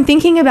 like when I'm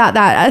thinking about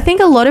that, I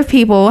think a lot of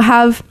people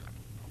have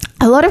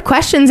a lot of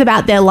questions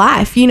about their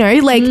life, two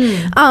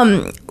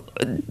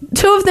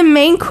of the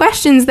main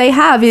questions they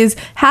have is,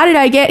 how did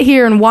I get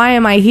here and why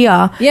am I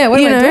here? Yeah, what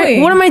am I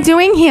doing? What am I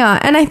doing here?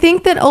 And I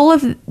think that all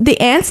of the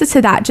answer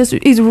to that just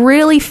is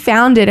really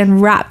founded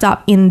and wrapped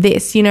up in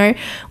this,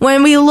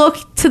 When we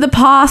look to the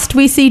past,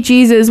 we see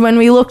Jesus. When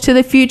we look to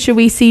the future,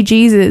 we see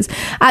Jesus.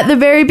 At the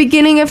very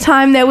beginning of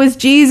time, there was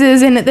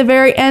Jesus. And at the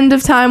very end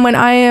of time, when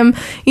I am,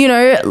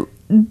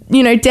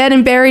 dead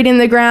and buried in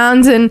the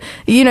ground and,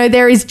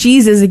 there is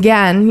Jesus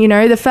again.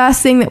 The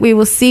first thing that we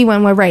will see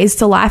when we're raised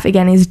to life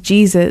again is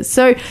Jesus.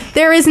 So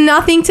there is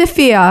nothing to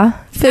fear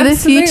for the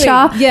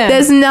future. Yeah.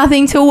 There's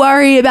nothing to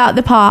worry about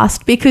the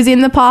past, because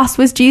in the past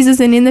was Jesus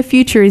and in the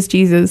future is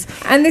Jesus.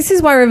 And this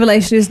is why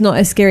Revelation is not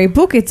a scary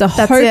book. It's a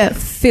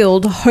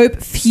hope-filled,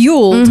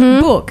 hope-fueled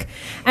book.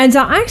 And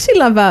I actually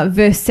love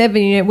verse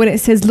 7, when it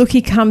says, look,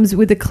 he comes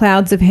with the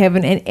clouds of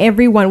heaven and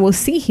everyone will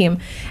see him.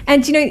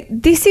 And,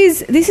 this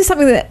is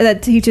something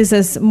that teaches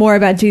us more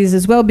about Jesus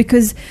as well,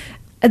 because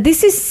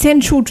this is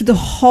central to the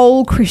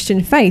whole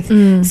Christian faith.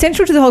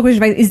 Central to the whole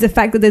Christian faith is the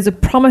fact that there's a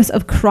promise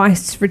of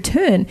Christ's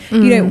return.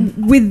 You know,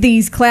 with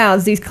these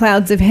clouds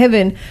of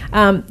heaven,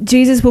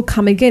 Jesus will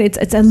come again.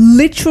 It's a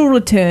literal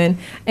return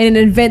and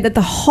an event that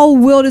the whole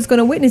world is going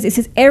to witness. It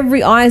says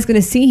every eye is going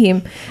to see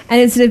him, and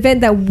it's an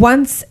event that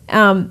once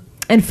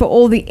and for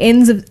all the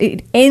ends of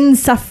it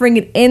ends suffering,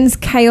 it ends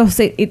chaos,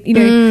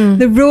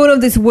 the ruin of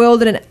this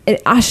world, and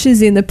it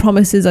ushers in the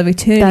promises of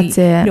eternity. That's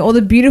it. You know, all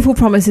the beautiful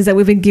promises that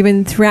we've been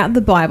given throughout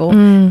the Bible.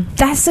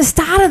 That's the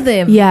start of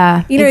them.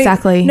 Yeah, you know,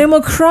 exactly. No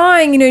more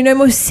crying, no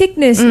more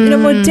sickness, no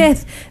more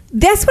death.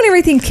 That's when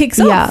everything kicks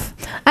off.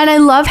 And I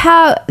love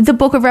how the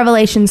book of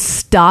Revelation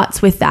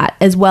starts with that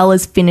as well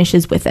as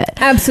finishes with it.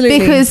 Absolutely.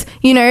 Because,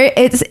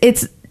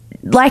 it's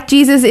like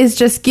Jesus is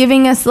just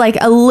giving us like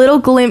a little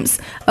glimpse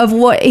of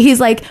what he's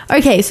like,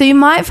 okay, so you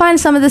might find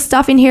some of the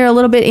stuff in here a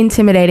little bit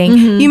intimidating.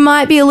 You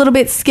might be a little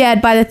bit scared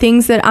by the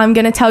things that I'm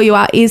going to tell you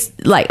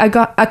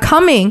are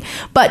coming,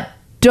 but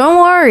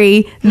don't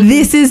worry,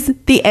 this is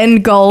the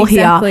end goal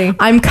here.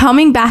 I'm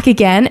coming back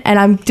again and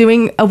I'm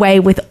doing away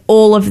with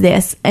all of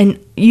this, and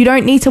you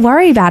don't need to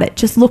worry about it.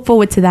 Just look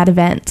forward to that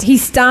event. He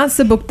starts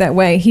the book that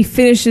way. He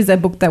finishes the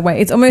book that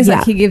way. It's almost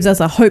like he gives us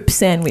a hope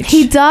sandwich.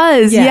 He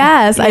does,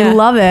 yes. I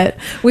love it.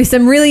 With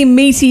some really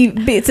meaty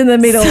bits in the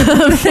middle.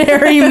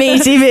 Very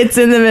meaty bits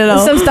in the middle.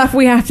 Some stuff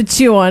we have to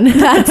chew on.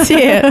 That's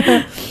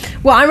it.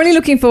 Well, I'm really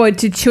looking forward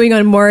to chewing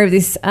on more of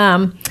this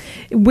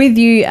with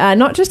you,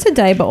 not just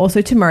today, but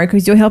also tomorrow,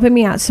 because you're helping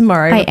me out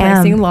tomorrow.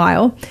 Replacing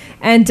Lyle.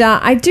 And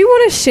I do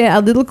want to share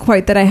a little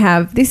quote that I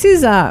have. This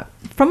is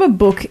from a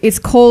book. It's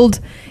called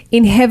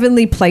In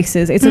Heavenly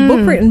Places. It's a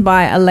book written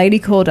by a lady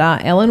called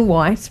Ellen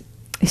White.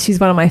 She's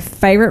one of my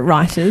favorite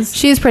writers.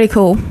 She is pretty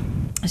cool.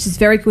 She's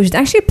very cool. She's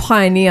actually a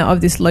pioneer of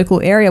this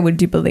local area,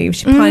 would you believe?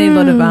 She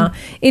pioneered a lot of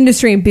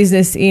industry and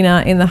business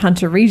in the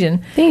Hunter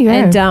region. There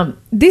you go. And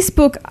this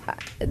book,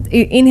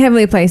 In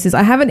Heavenly Places,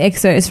 I have an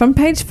excerpt. It's from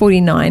page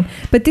 49,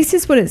 but this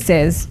is what it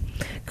says.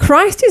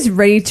 Christ is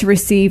ready to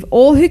receive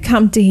all who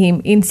come to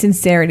him in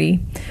sincerity,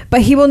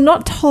 but he will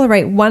not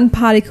tolerate one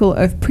particle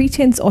of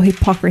pretense or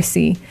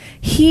hypocrisy.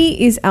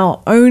 He is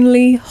our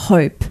only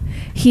hope.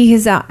 He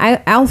is our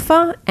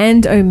Alpha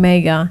and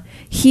Omega.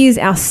 He is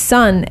our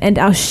sun and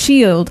our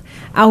shield,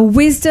 our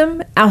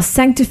wisdom, our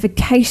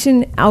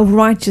sanctification, our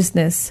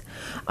righteousness.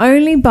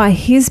 Only by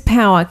his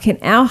power can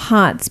our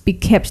hearts be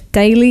kept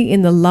daily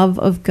in the love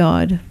of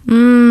God.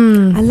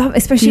 I love,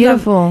 especially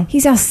beautiful.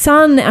 He's our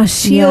sun, our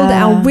shield,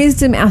 our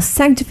wisdom, our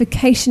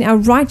sanctification, our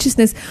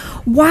righteousness.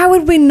 Why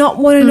would we not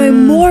want to know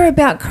more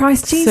about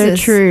Christ Jesus?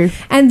 So true.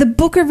 And the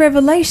book of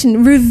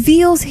Revelation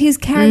reveals his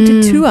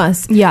character to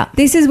us. Yeah.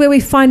 This is where we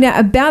find out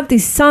about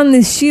this sun,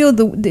 this shield,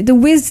 the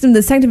wisdom,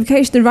 the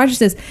sanctification, the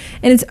righteousness.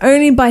 And it's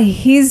only by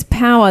his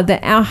power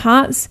that our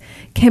hearts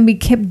can be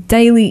kept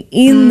daily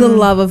in the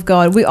love of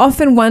God. We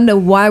often wonder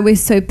why we're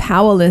so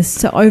powerless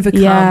to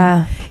overcome.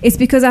 Yeah. It's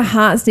because our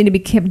hearts need to be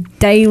kept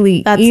daily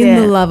in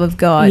the love of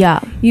God.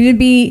 Yeah. You need to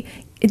be.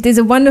 There's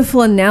a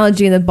wonderful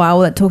analogy in the Bible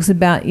that talks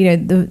about,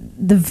 the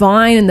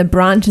vine and the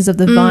branches of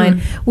the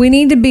vine. We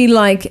need to be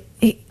like,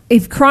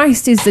 if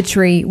Christ is the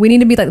tree, we need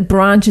to be like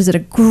branches that are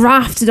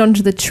grafted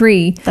onto the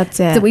tree. That's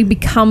it. That we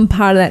become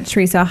part of that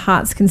tree so our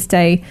hearts can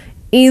stay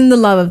in the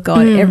love of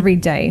God every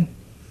day.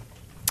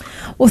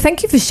 Well,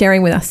 thank you for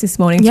sharing with us this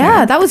morning, Yeah,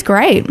 Sharon. that was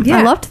great. Yeah.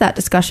 I loved that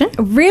discussion.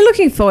 Really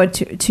looking forward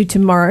to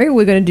tomorrow.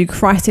 We're going to do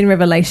Christ in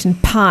Revelation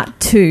Part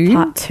 2.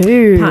 Part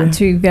 2. Part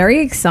 2. Very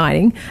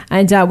exciting.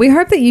 And we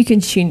hope that you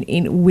can tune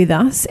in with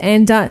us.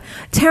 And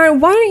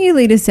Taryn, why don't you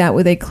lead us out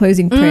with a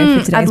closing prayer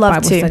for today's I'd love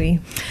Bible to. study?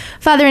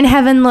 Father in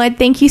heaven, Lord,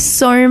 thank you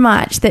so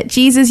much that,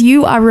 Jesus,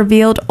 you are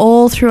revealed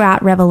all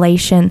throughout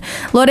Revelation.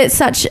 Lord, it's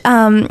such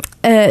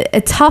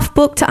a tough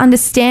book to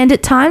understand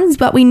at times,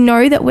 but we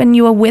know that when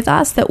you are with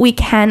us, that we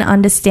can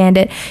understand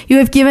it. You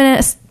have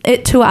given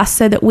it to us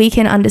so that we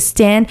can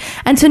understand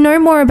and to know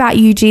more about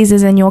you,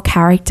 Jesus, and your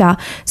character.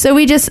 So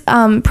we just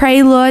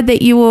pray, Lord,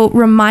 that you will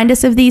remind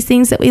us of these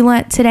things that we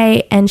learnt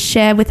today and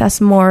share with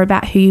us more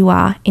about who you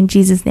are. In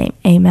Jesus' name,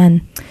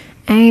 amen.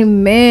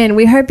 Amen.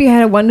 We hope you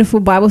had a wonderful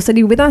Bible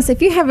study with us.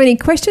 If you have any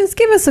questions,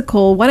 give us a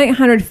call,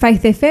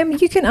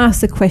 1-800-FAITH-FM. You can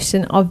ask the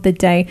question of the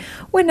day.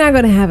 We're now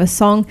going to have a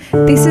song.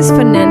 This is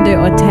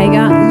Fernando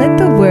Ortega, Let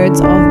the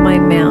Words of My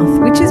Mouth,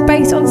 which is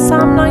based on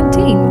Psalm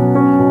 19.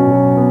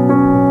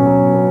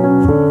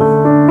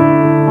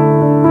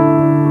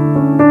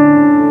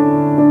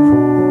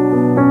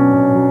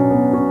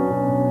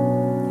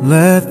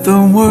 Let the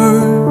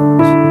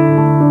words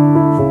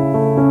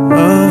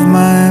of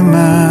my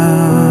mouth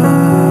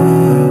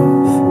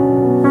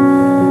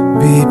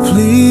be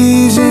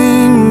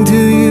pleasing to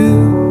you,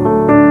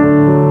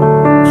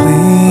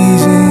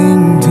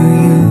 pleasing to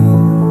you.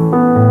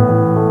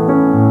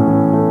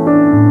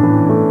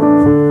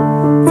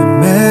 The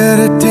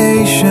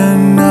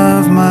meditation of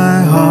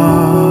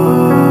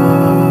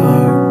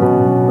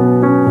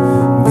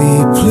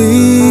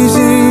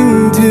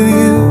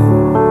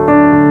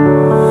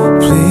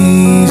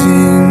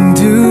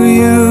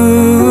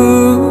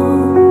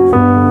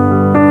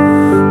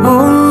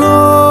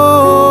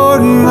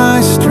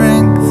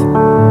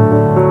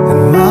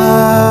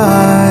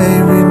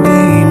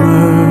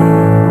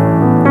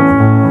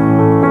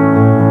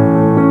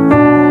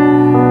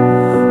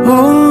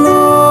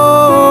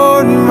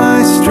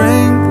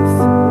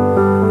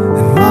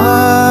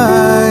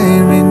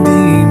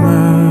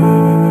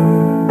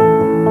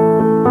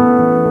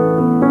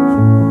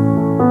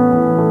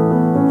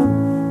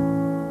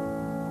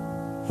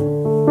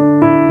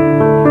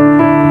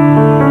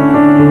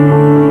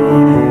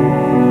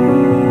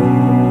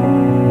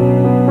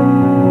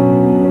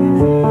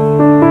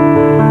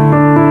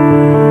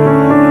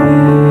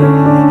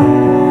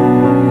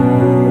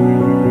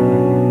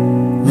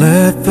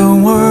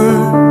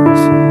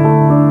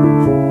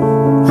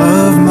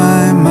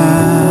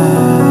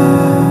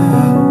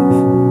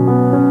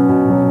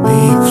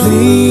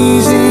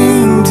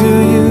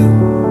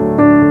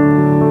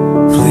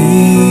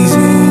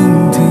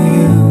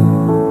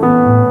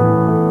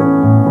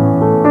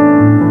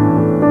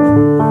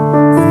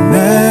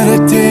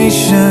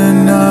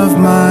meditation of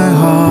my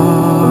heart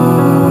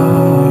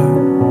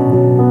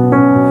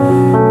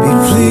be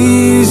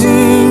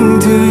pleasing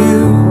to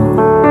you,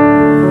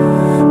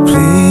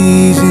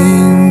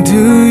 pleasing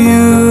to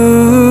you.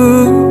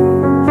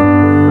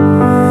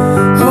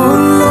 Oh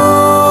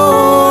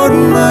Lord,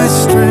 my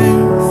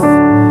strength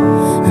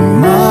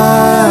and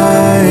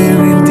my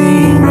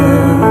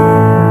Redeemer.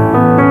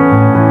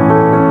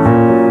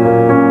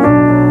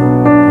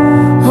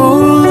 Oh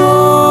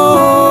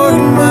Lord,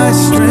 my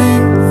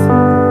strength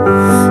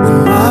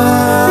and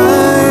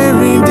my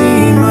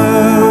Redeemer.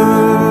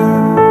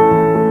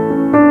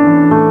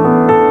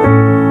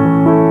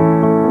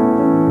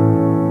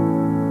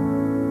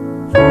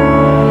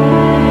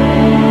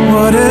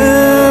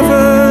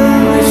 Whatever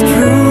is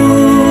true,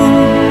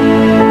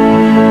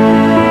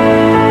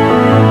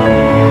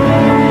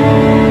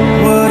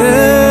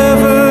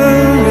 whatever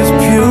is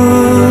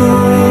pure,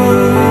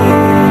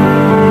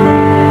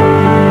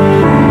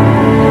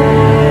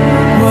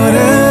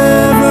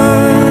 whatever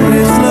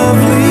is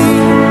lovely,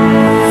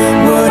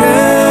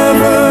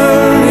 whatever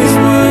is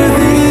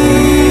worthy,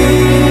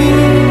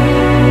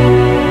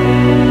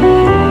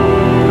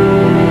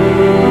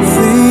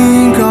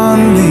 think on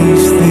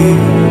these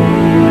things.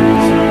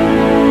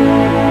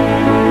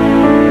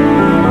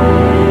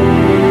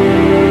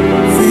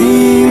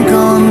 Think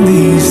on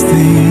these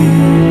things.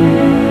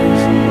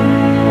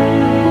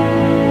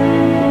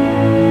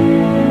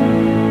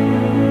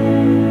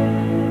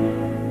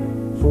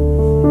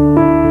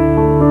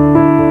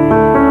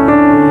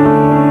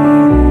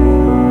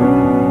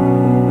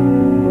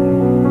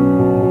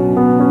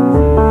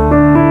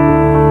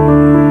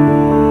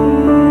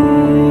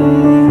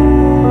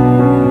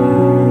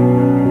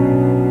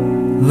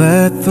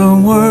 Let the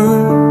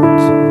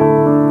words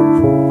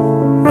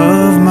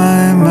of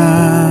my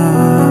mouth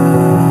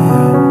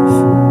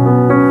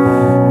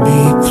be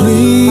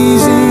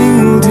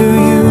pleasing to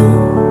you,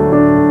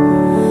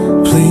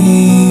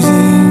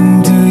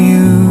 pleasing to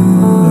you.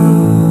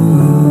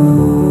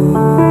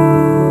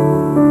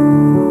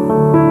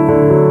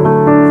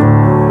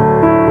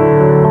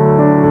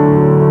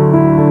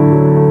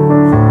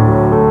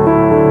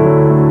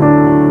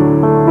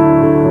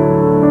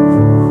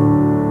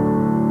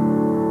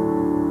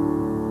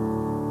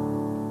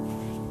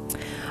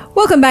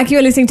 Welcome back.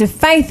 You're listening to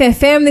Faith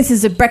FM. This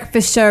is a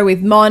breakfast show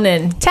with Mon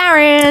and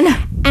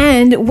Taryn.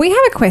 And we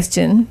have a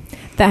question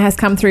that has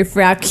come through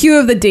for our Q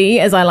of the D,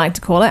 as I like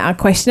to call it, our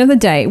question of the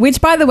day,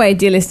 which, by the way,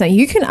 dear listener,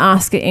 you can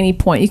ask at any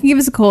point. You can give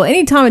us a call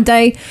any time of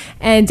day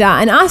and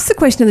ask the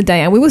question of the day,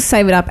 and we will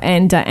save it up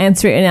and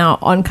answer it in our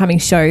oncoming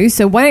shows.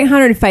 So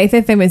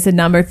 1-800-FAITH-FM is the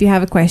number if you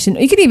have a question.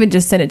 You could even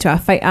just send it to our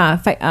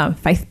Facebook. Our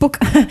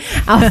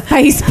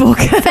Facebook.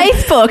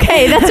 Facebook.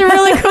 Hey, that's a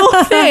really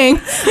cool thing.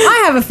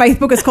 I have a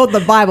Facebook. It's called The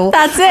Bible.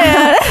 That's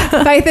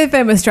it. Faith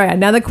FM Australia.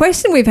 Now, the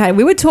question we've had,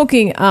 we were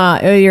talking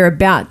earlier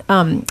about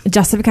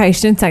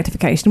justification and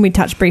sanctification. We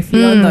touched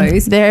briefly on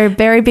those. They're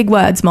very big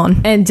words, Mon.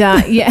 And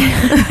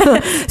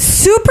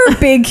super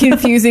big,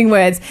 confusing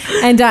words.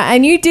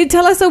 And you did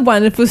tell us a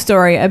wonderful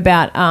story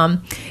about,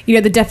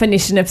 the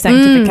definition of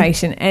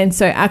sanctification. And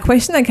so our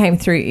question that came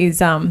through is,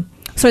 the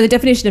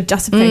definition of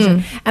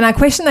justification. And our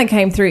question that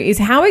came through is,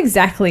 how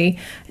exactly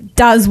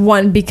does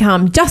one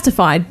become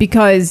justified?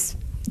 Because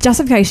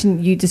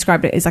justification, you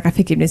described it as like a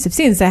forgiveness of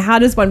sins. So how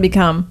does one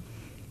become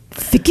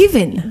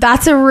forgiven?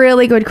 That's a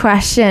really good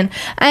question.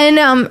 And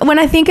when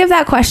I think of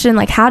that question,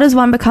 like, how does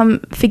one become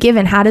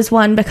forgiven? How does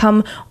one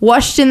become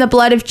washed in the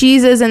blood of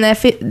Jesus and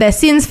their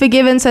sins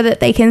forgiven so that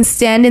they can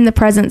stand in the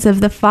presence of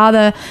the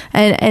Father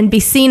and be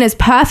seen as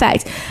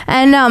perfect?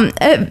 And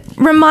it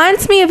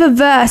reminds me of a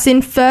verse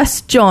in 1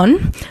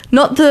 John,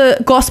 not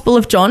the Gospel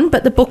of John,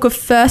 but the book of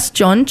 1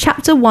 John,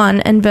 chapter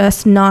 1 and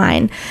verse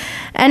 9.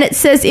 And it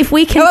says, if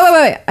we can...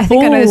 Wait. I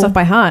think I know this off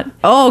by heart.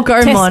 Oh,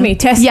 go, Mon.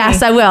 Test me.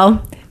 Yes, I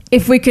will.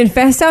 If we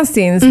confess our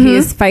sins, he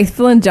is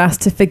faithful and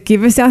just to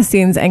forgive us our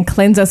sins and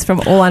cleanse us from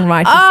all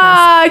unrighteousness.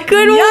 Ah,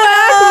 good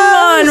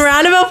work, Mon.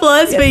 Round of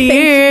applause for you.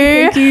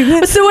 Thank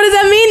you. So what does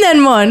that mean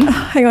then, Mon?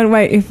 Hang on,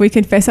 wait. If we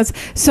confess our...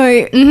 So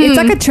it's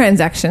like a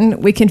transaction.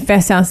 We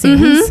confess our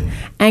sins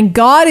and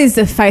God is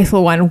the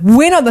faithful one.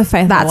 We're not the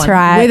faithful one. That's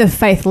right. We're the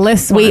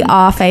faithless one. We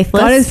are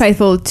faithless. God is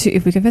faithful to,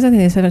 if we confess our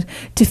sins,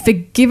 to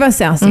forgive us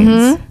our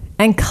sins.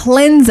 And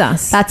cleanse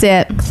us. That's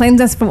it.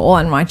 Cleanse us from all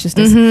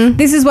unrighteousness.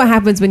 This is what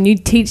happens when you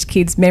teach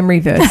kids memory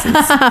verses.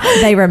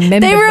 They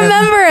remember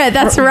it.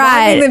 That's right.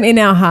 Writing them in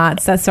our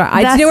hearts. That's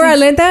right. Do you know where I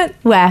learned that?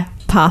 Where?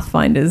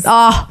 Pathfinders.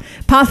 Oh,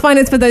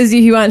 Pathfinders, for those of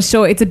you who aren't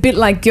sure, it's a bit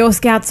like Girl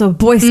Scouts or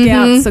Boy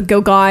Scouts or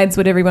Girl Guides,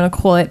 whatever you want to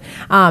call it.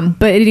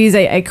 But it is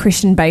a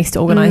Christian-based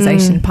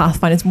organisation,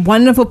 Pathfinders.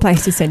 Wonderful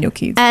place to send your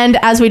kids. And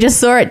as we just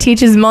saw, it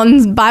teaches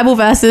Mon's Bible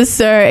verses,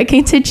 so it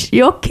can teach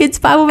your kids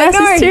Bible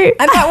verses too.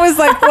 And that was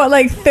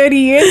like 30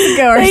 years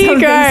ago or something.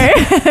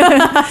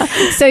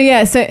 There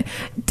you go. So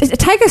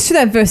take us through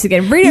that verse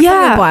again. Read it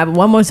from the Bible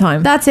one more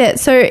time. That's it.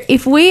 So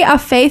if we are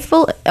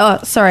faithful...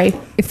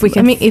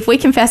 If we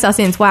confess our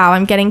sins... Wow,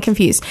 I'm getting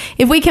confused.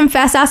 If we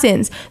confess our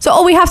sins... So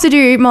all we have to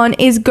do, Mon,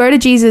 is go to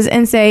Jesus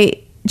and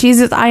say,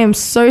 Jesus, I am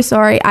so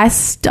sorry. I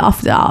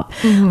stuffed up.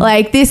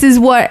 Like, this is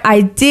what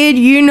I did.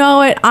 You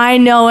know it. I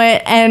know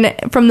it. And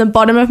from the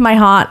bottom of my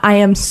heart, I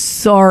am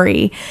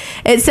sorry.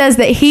 It says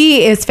that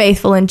he is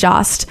faithful and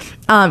just.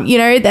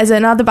 There's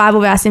another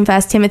Bible verse in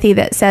 1 Timothy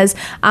that says,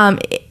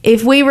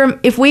 if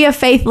we are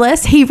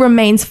faithless, he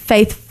remains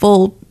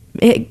faithful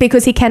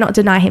because he cannot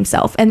deny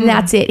himself. And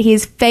that's it. He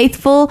is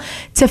faithful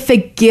to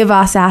forgive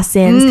us our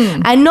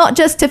sins, and not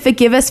just to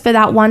forgive us for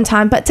that one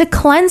time, but to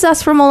cleanse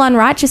us from all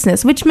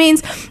unrighteousness, which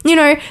means,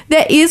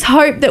 there is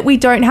hope that we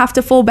don't have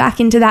to fall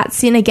back into that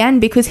sin again,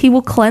 because he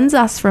will cleanse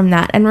us from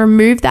that and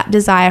remove that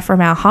desire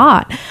from our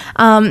heart.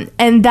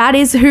 And that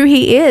is who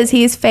he is.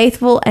 He is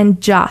faithful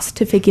and just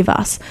to forgive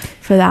us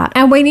for that.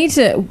 And we need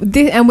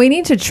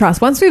to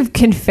trust. Once we've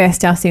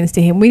confessed our sins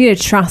to him, we need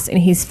to trust in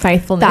his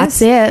faithfulness.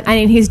 That's it. And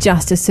in his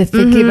justice to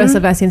forgive us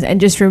of our sins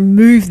and just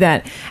remove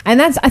that.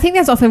 And I think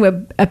that's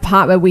often a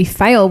part where we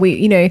fail.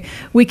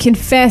 We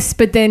confess,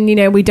 but then,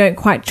 we don't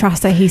quite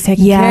trust that he's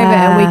taking care of it,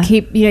 and we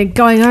keep,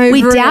 going over it.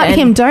 We doubt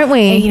him, don't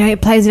we? And,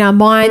 it plays in our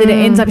mind and it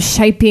ends up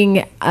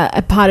shaping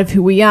a part of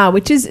who we are,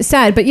 which is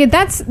sad. But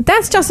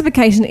that's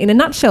justification in a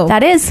nutshell.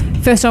 That is.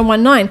 1 John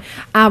 1:9.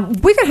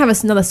 We're going to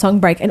have another song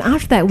break, and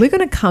after that, we're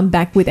going to come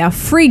back with our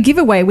free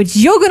giveaway, which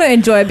you're going to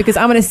enjoy, because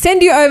I'm going to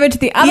send you over to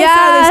the other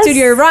side of the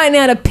studio right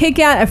now to pick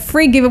out a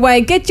free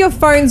giveaway. Get your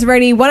phones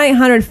ready,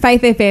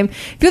 1-800-FAITH-FM.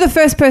 If you're the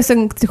first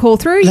person to call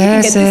through, you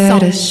can get this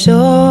song.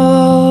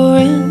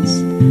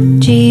 Assurance,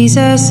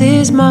 Jesus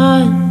is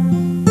mine.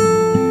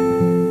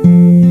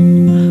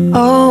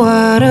 Oh,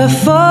 what a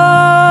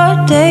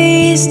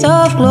foretaste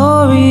of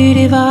glory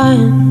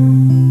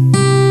divine,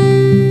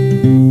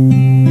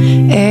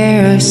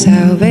 heir of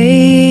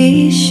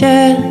salvation,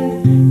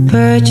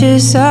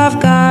 purchase of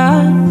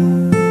God,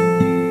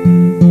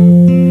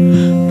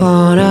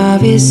 born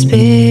of his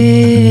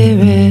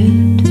Spirit,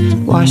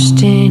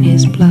 washed in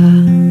his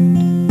blood.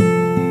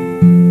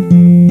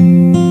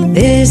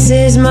 This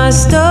is my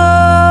story,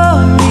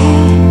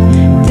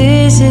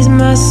 this is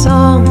my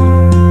song,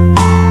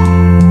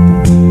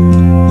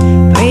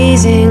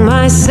 praising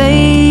my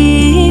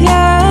Savior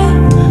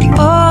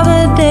all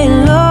the day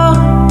long.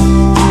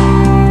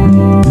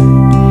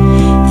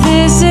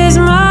 This is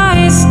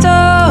my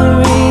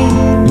story,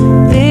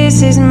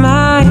 this is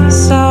my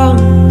song,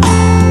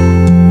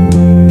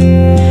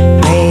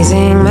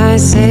 praising my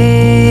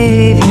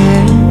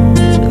Savior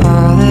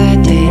all the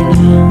day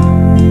long.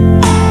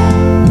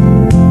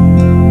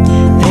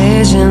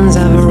 Visions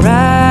of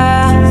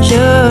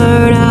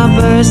rapture now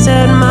burst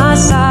at my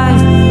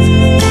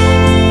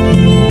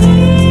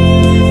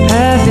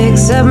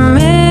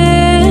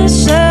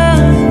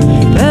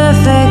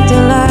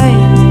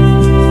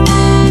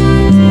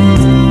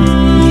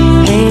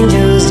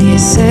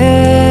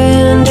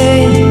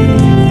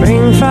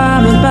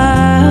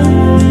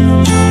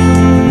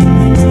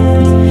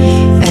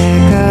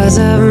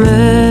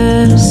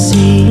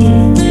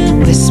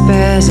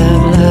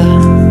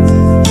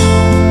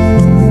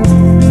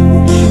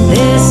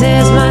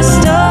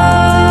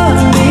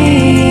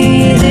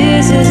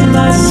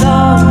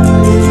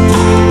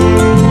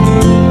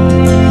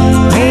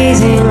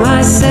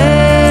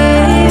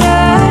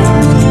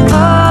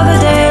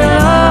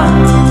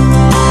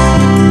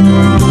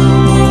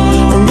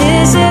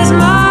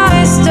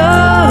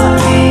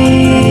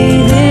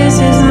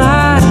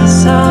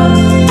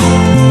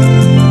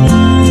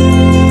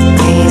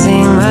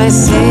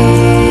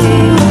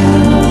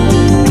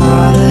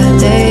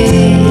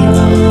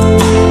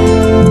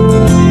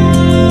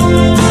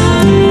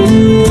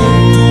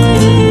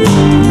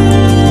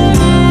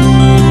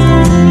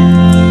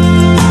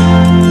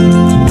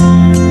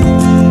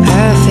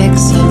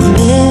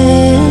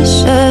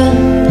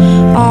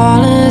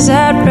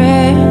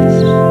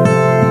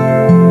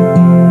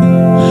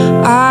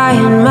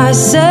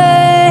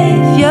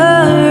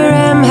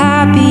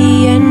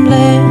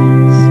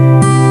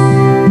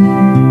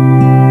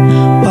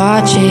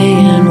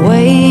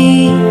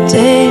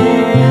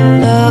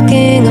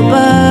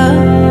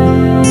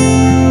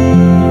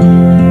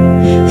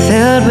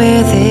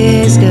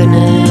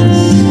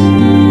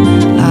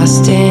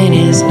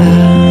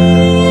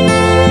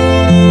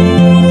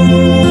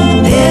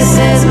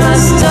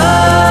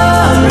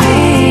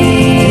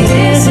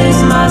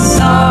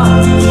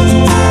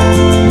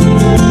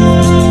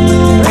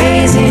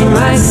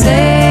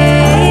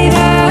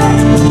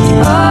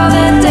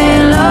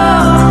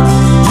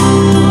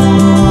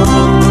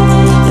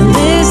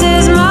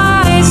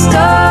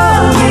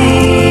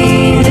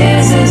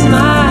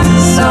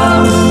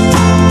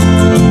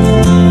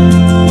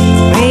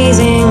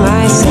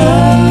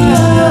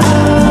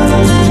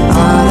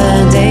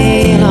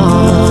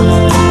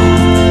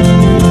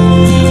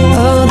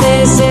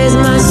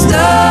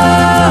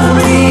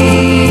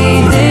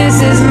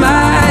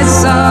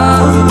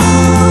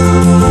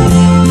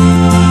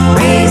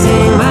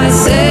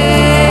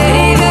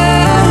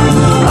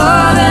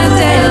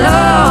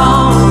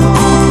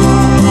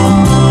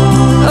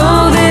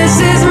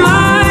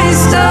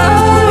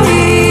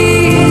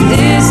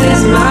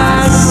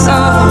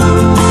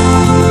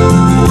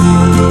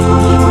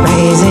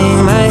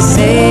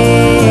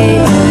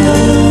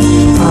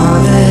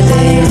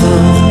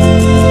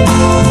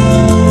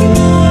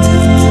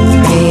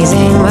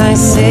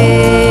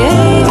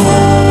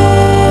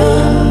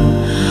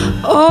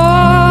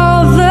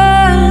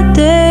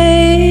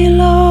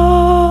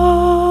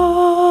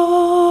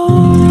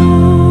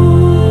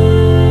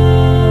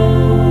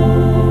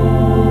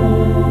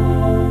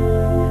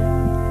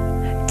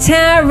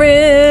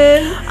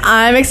Taryn.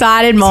 I'm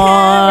excited,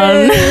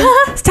 Mon.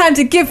 It's time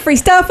to give free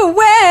stuff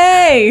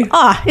away.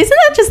 Oh, isn't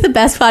that just the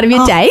best part of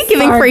your day?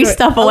 Giving So free good.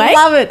 stuff away? I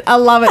love it. I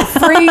love it.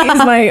 Free is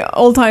my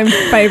all-time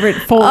favorite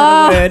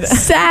four-letter word.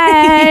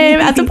 Same.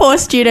 As a poor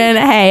student,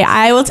 hey,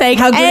 I will take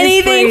How good is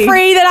anything free?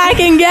 free that I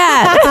can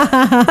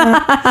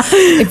get.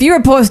 If you're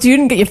a poor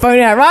student, get your phone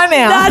out right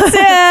now. That's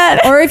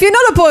it. Or if you're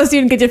not a poor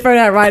student, get your phone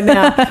out right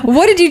now.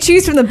 What did you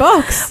choose from the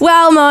box?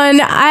 Well, Mon,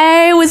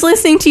 I was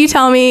listening to you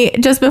tell me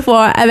just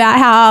before about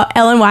how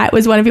Ellen White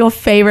was one of your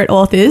favorite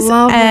authors.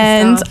 Love her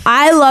and stuff.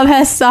 I love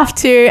her stuff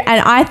too.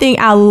 And I think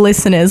our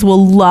listeners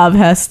will love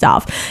her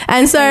stuff.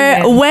 And so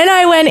Amen. when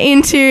I went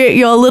into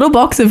your little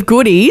box of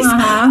goodies,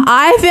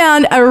 I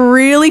found a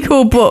really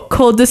cool book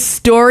called The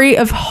Story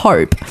of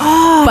Hope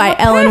by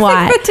Ellen perfect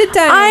White. for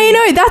today. I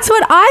know. That's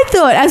what I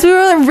thought as we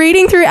were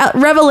reading through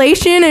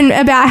Revelation and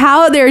about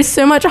how there is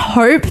so much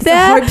hope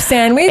there. hope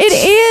sandwich. It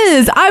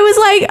is. I was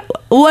like,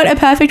 what a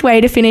perfect way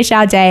to finish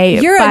our day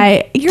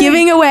by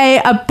giving away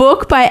a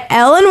book by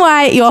Ellen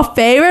White, your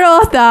favorite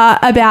author,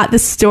 about the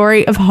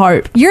story of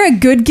hope. You're a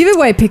good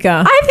giveaway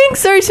picker. I think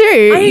so too.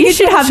 think You you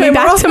should should have show me more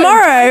back often.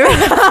 tomorrow.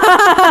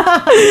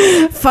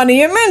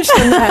 Funny you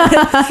mentioned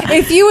that.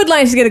 If you would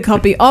like to get a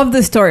copy of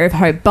The Story of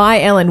Hope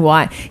by Ellen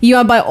White, you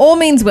are by all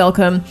means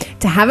welcome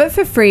to have it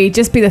for free.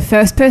 Just be the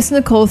first person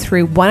to call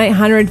through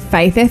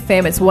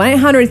 1-800-FAITH-FM. It's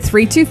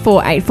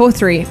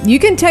 1-800-324-843. You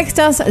can text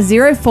us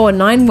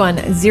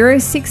 0491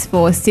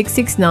 064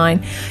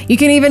 669. You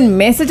can even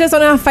message us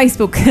on our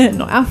Facebook,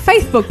 not our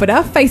Facebook, but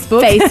our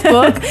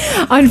Facebook.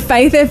 On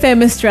Faith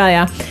FM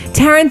Australia.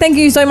 Taryn, thank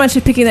you so much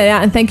for picking that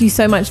out, and thank you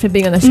so much for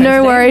being on the show No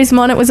today. worries,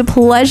 Mon. It was a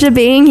pleasure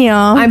being here.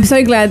 I'm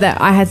so glad that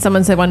I had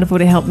someone so wonderful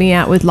to help me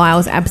out with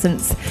Lyle's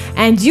absence.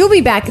 And you'll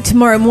be back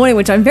tomorrow morning,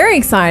 which I'm very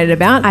excited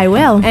about. I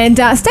will. And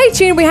stay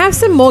tuned. We have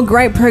some more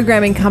great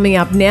programming coming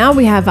up now.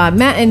 We have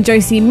Matt and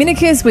Josie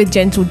Minikis with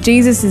Gentle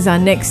Jesus is our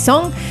next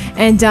song.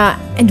 And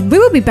we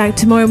will be back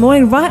tomorrow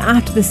morning right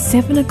after the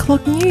 7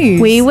 o'clock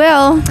news. We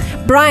will.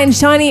 Bright and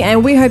shiny,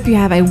 and we hope you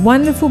have a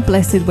wonderful,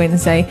 blessed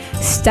Wednesday.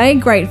 Stay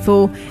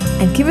grateful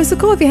and give us a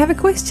call if you have a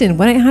question.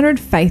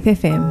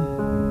 1-800-FAITH-FM.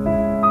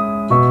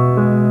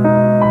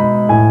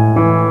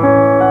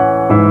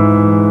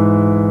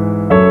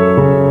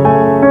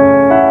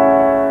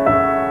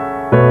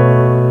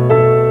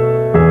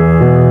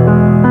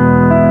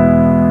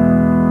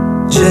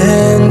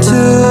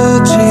 Gentle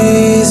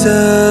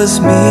Jesus,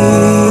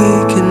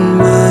 meek and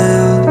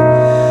mild,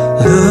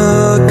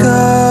 look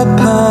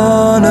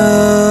upon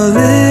a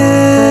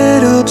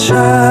little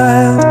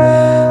child.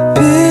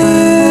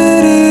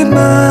 Pity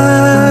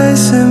my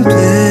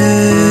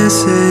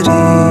simplicity,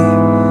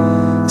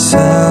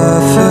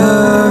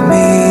 suffer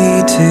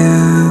me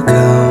to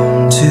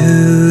come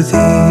to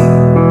thee.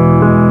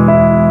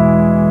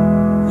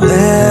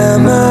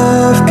 Lamb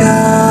of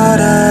God,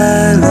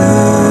 I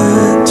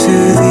look to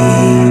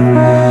thee.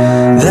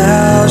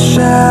 Thou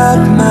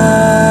shalt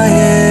my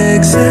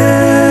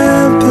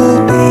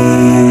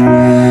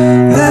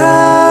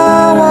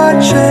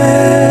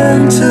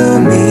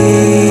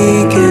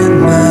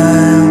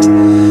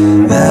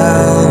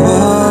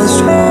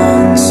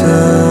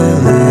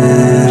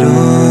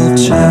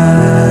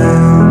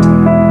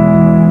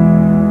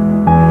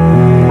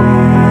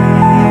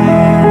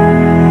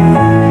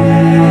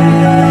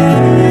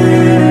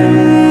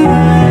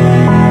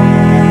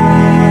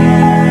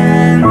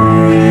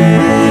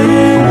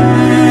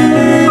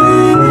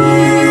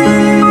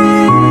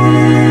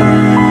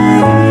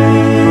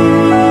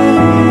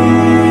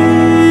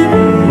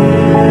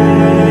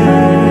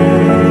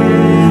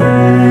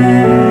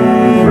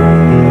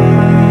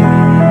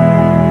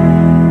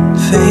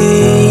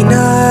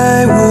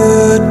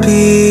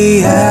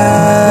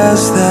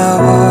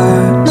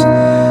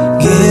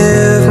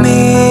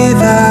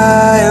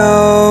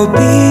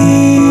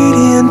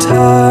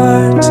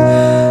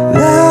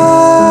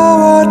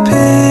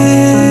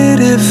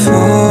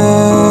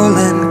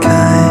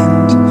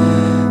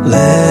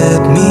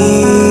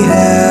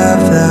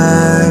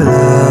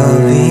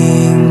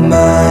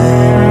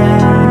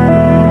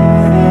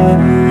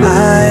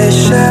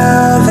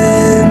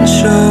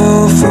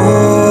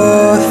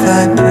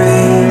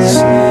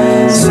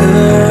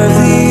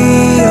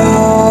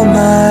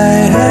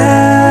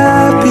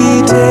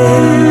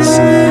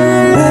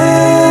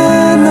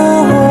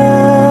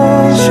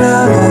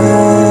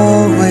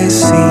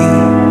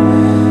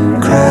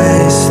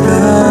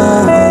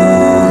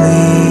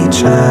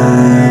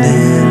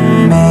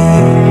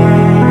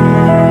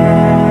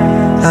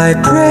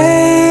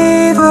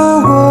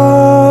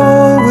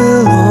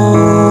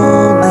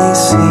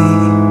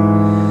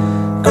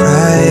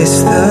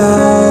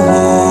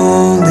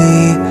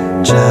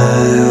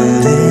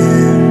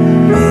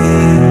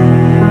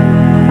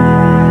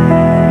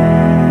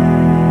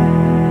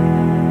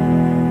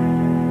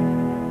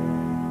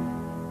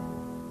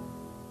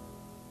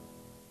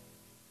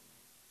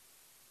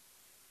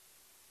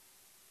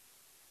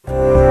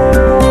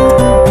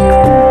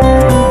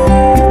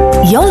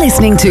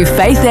listening to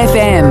Faith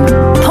FM,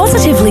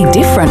 positively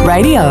different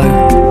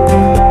radio.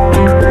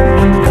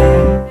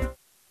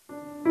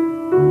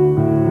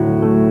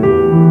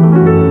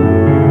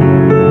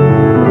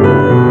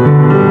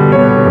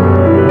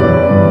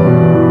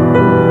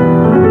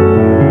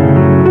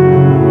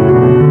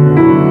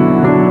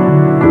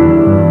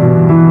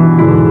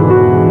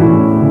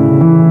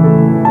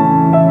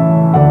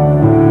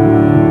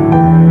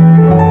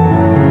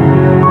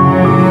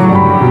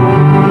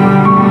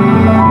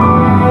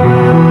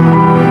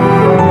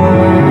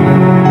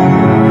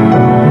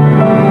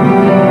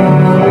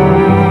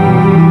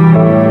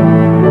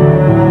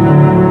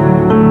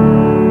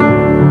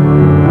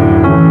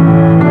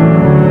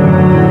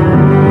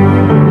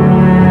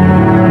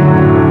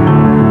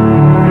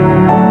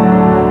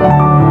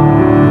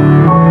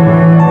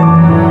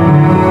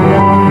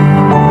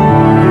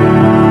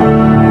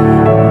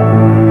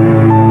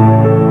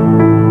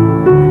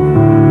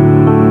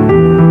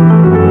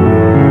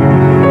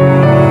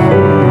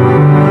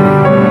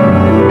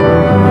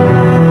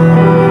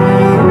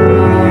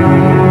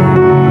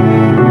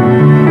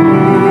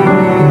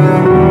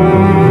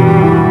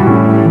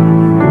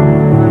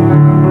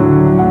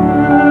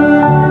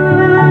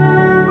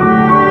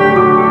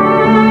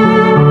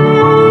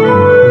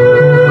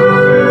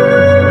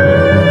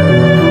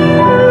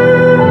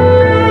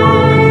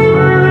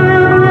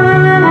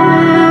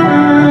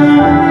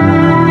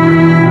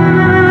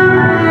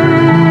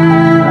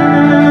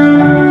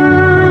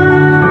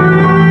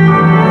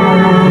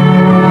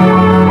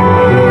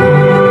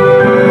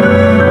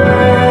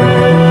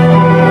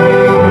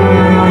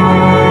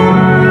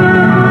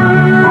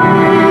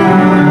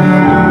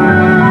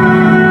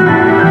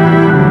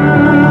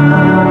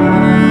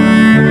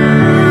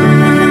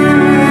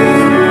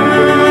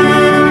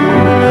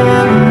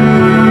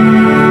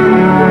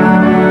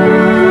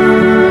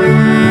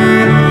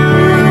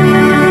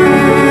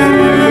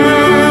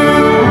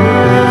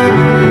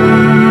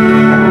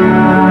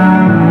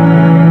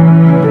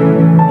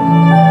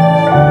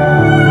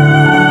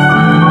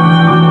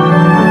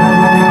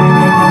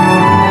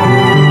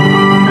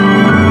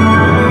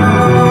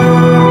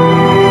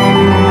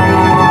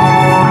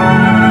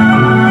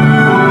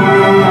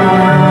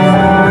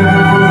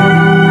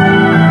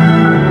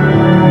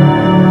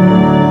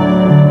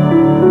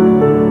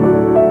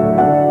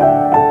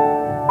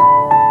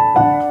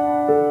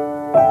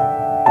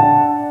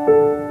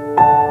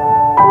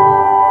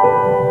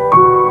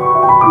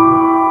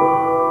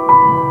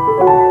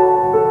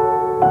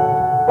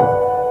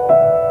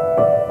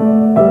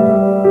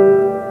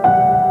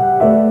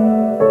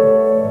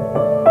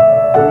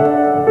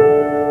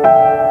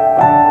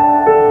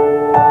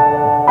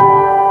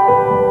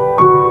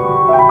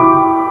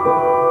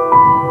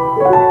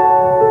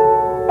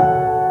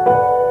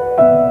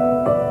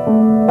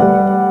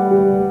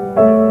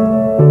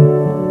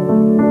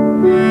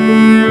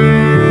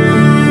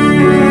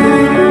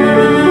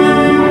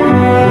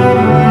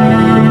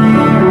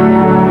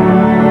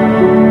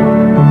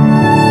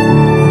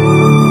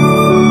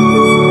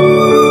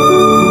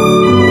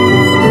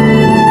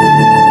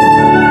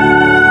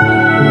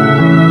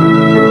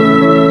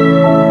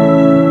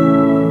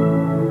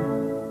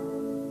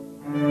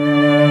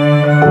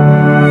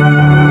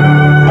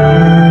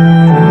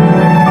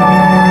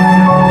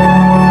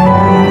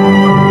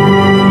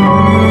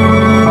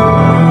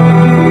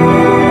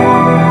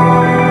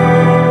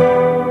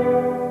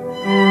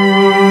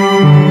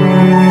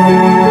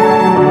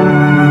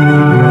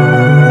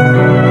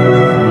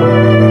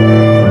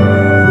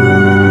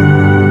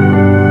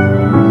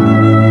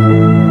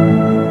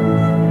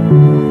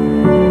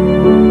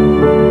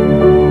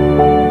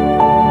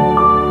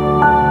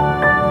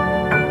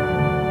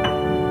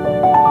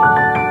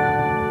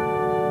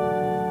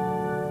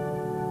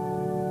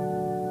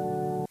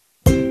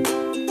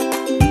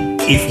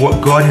 if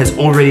what God has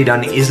already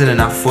done isn't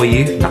enough for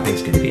you,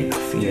 nothing's going to be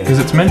enough for you. Because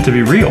it's meant to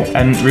be real,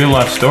 and real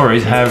life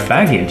stories have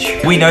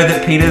baggage. We know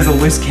that Peter's a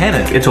loose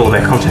cannon. It's all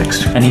about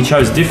context. And he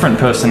chose different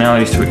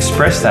personalities to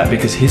express that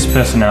because his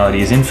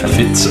personality is infinite.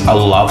 It's a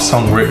love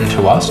song written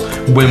to us.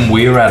 When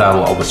we're at our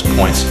lowest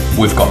points,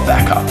 we've got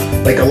backup.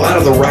 Like a lot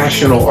of the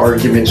rational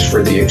arguments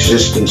for the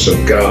existence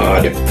of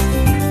God,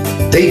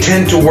 they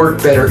tend to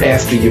work better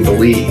after you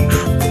believe.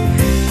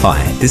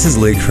 Hi, this is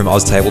Luke from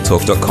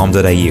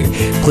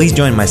oztabletalk.com.au. Please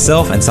join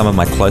myself and some of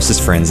my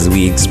closest friends as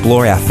we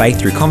explore our faith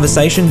through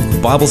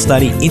conversation, Bible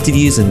study,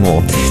 interviews and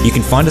more. You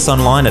can find us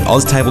online at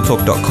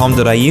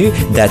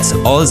oztabletalk.com.au. That's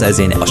Oz as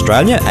in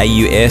Australia,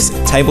 AUS,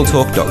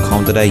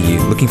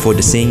 tabletalk.com.au. Looking forward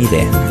to seeing you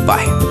there.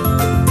 Bye.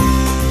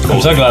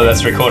 I'm so glad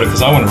that's recorded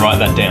because I want to write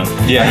that down.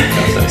 Yeah.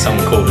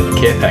 Someone called it a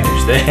care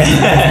package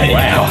there.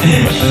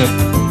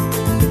 Wow.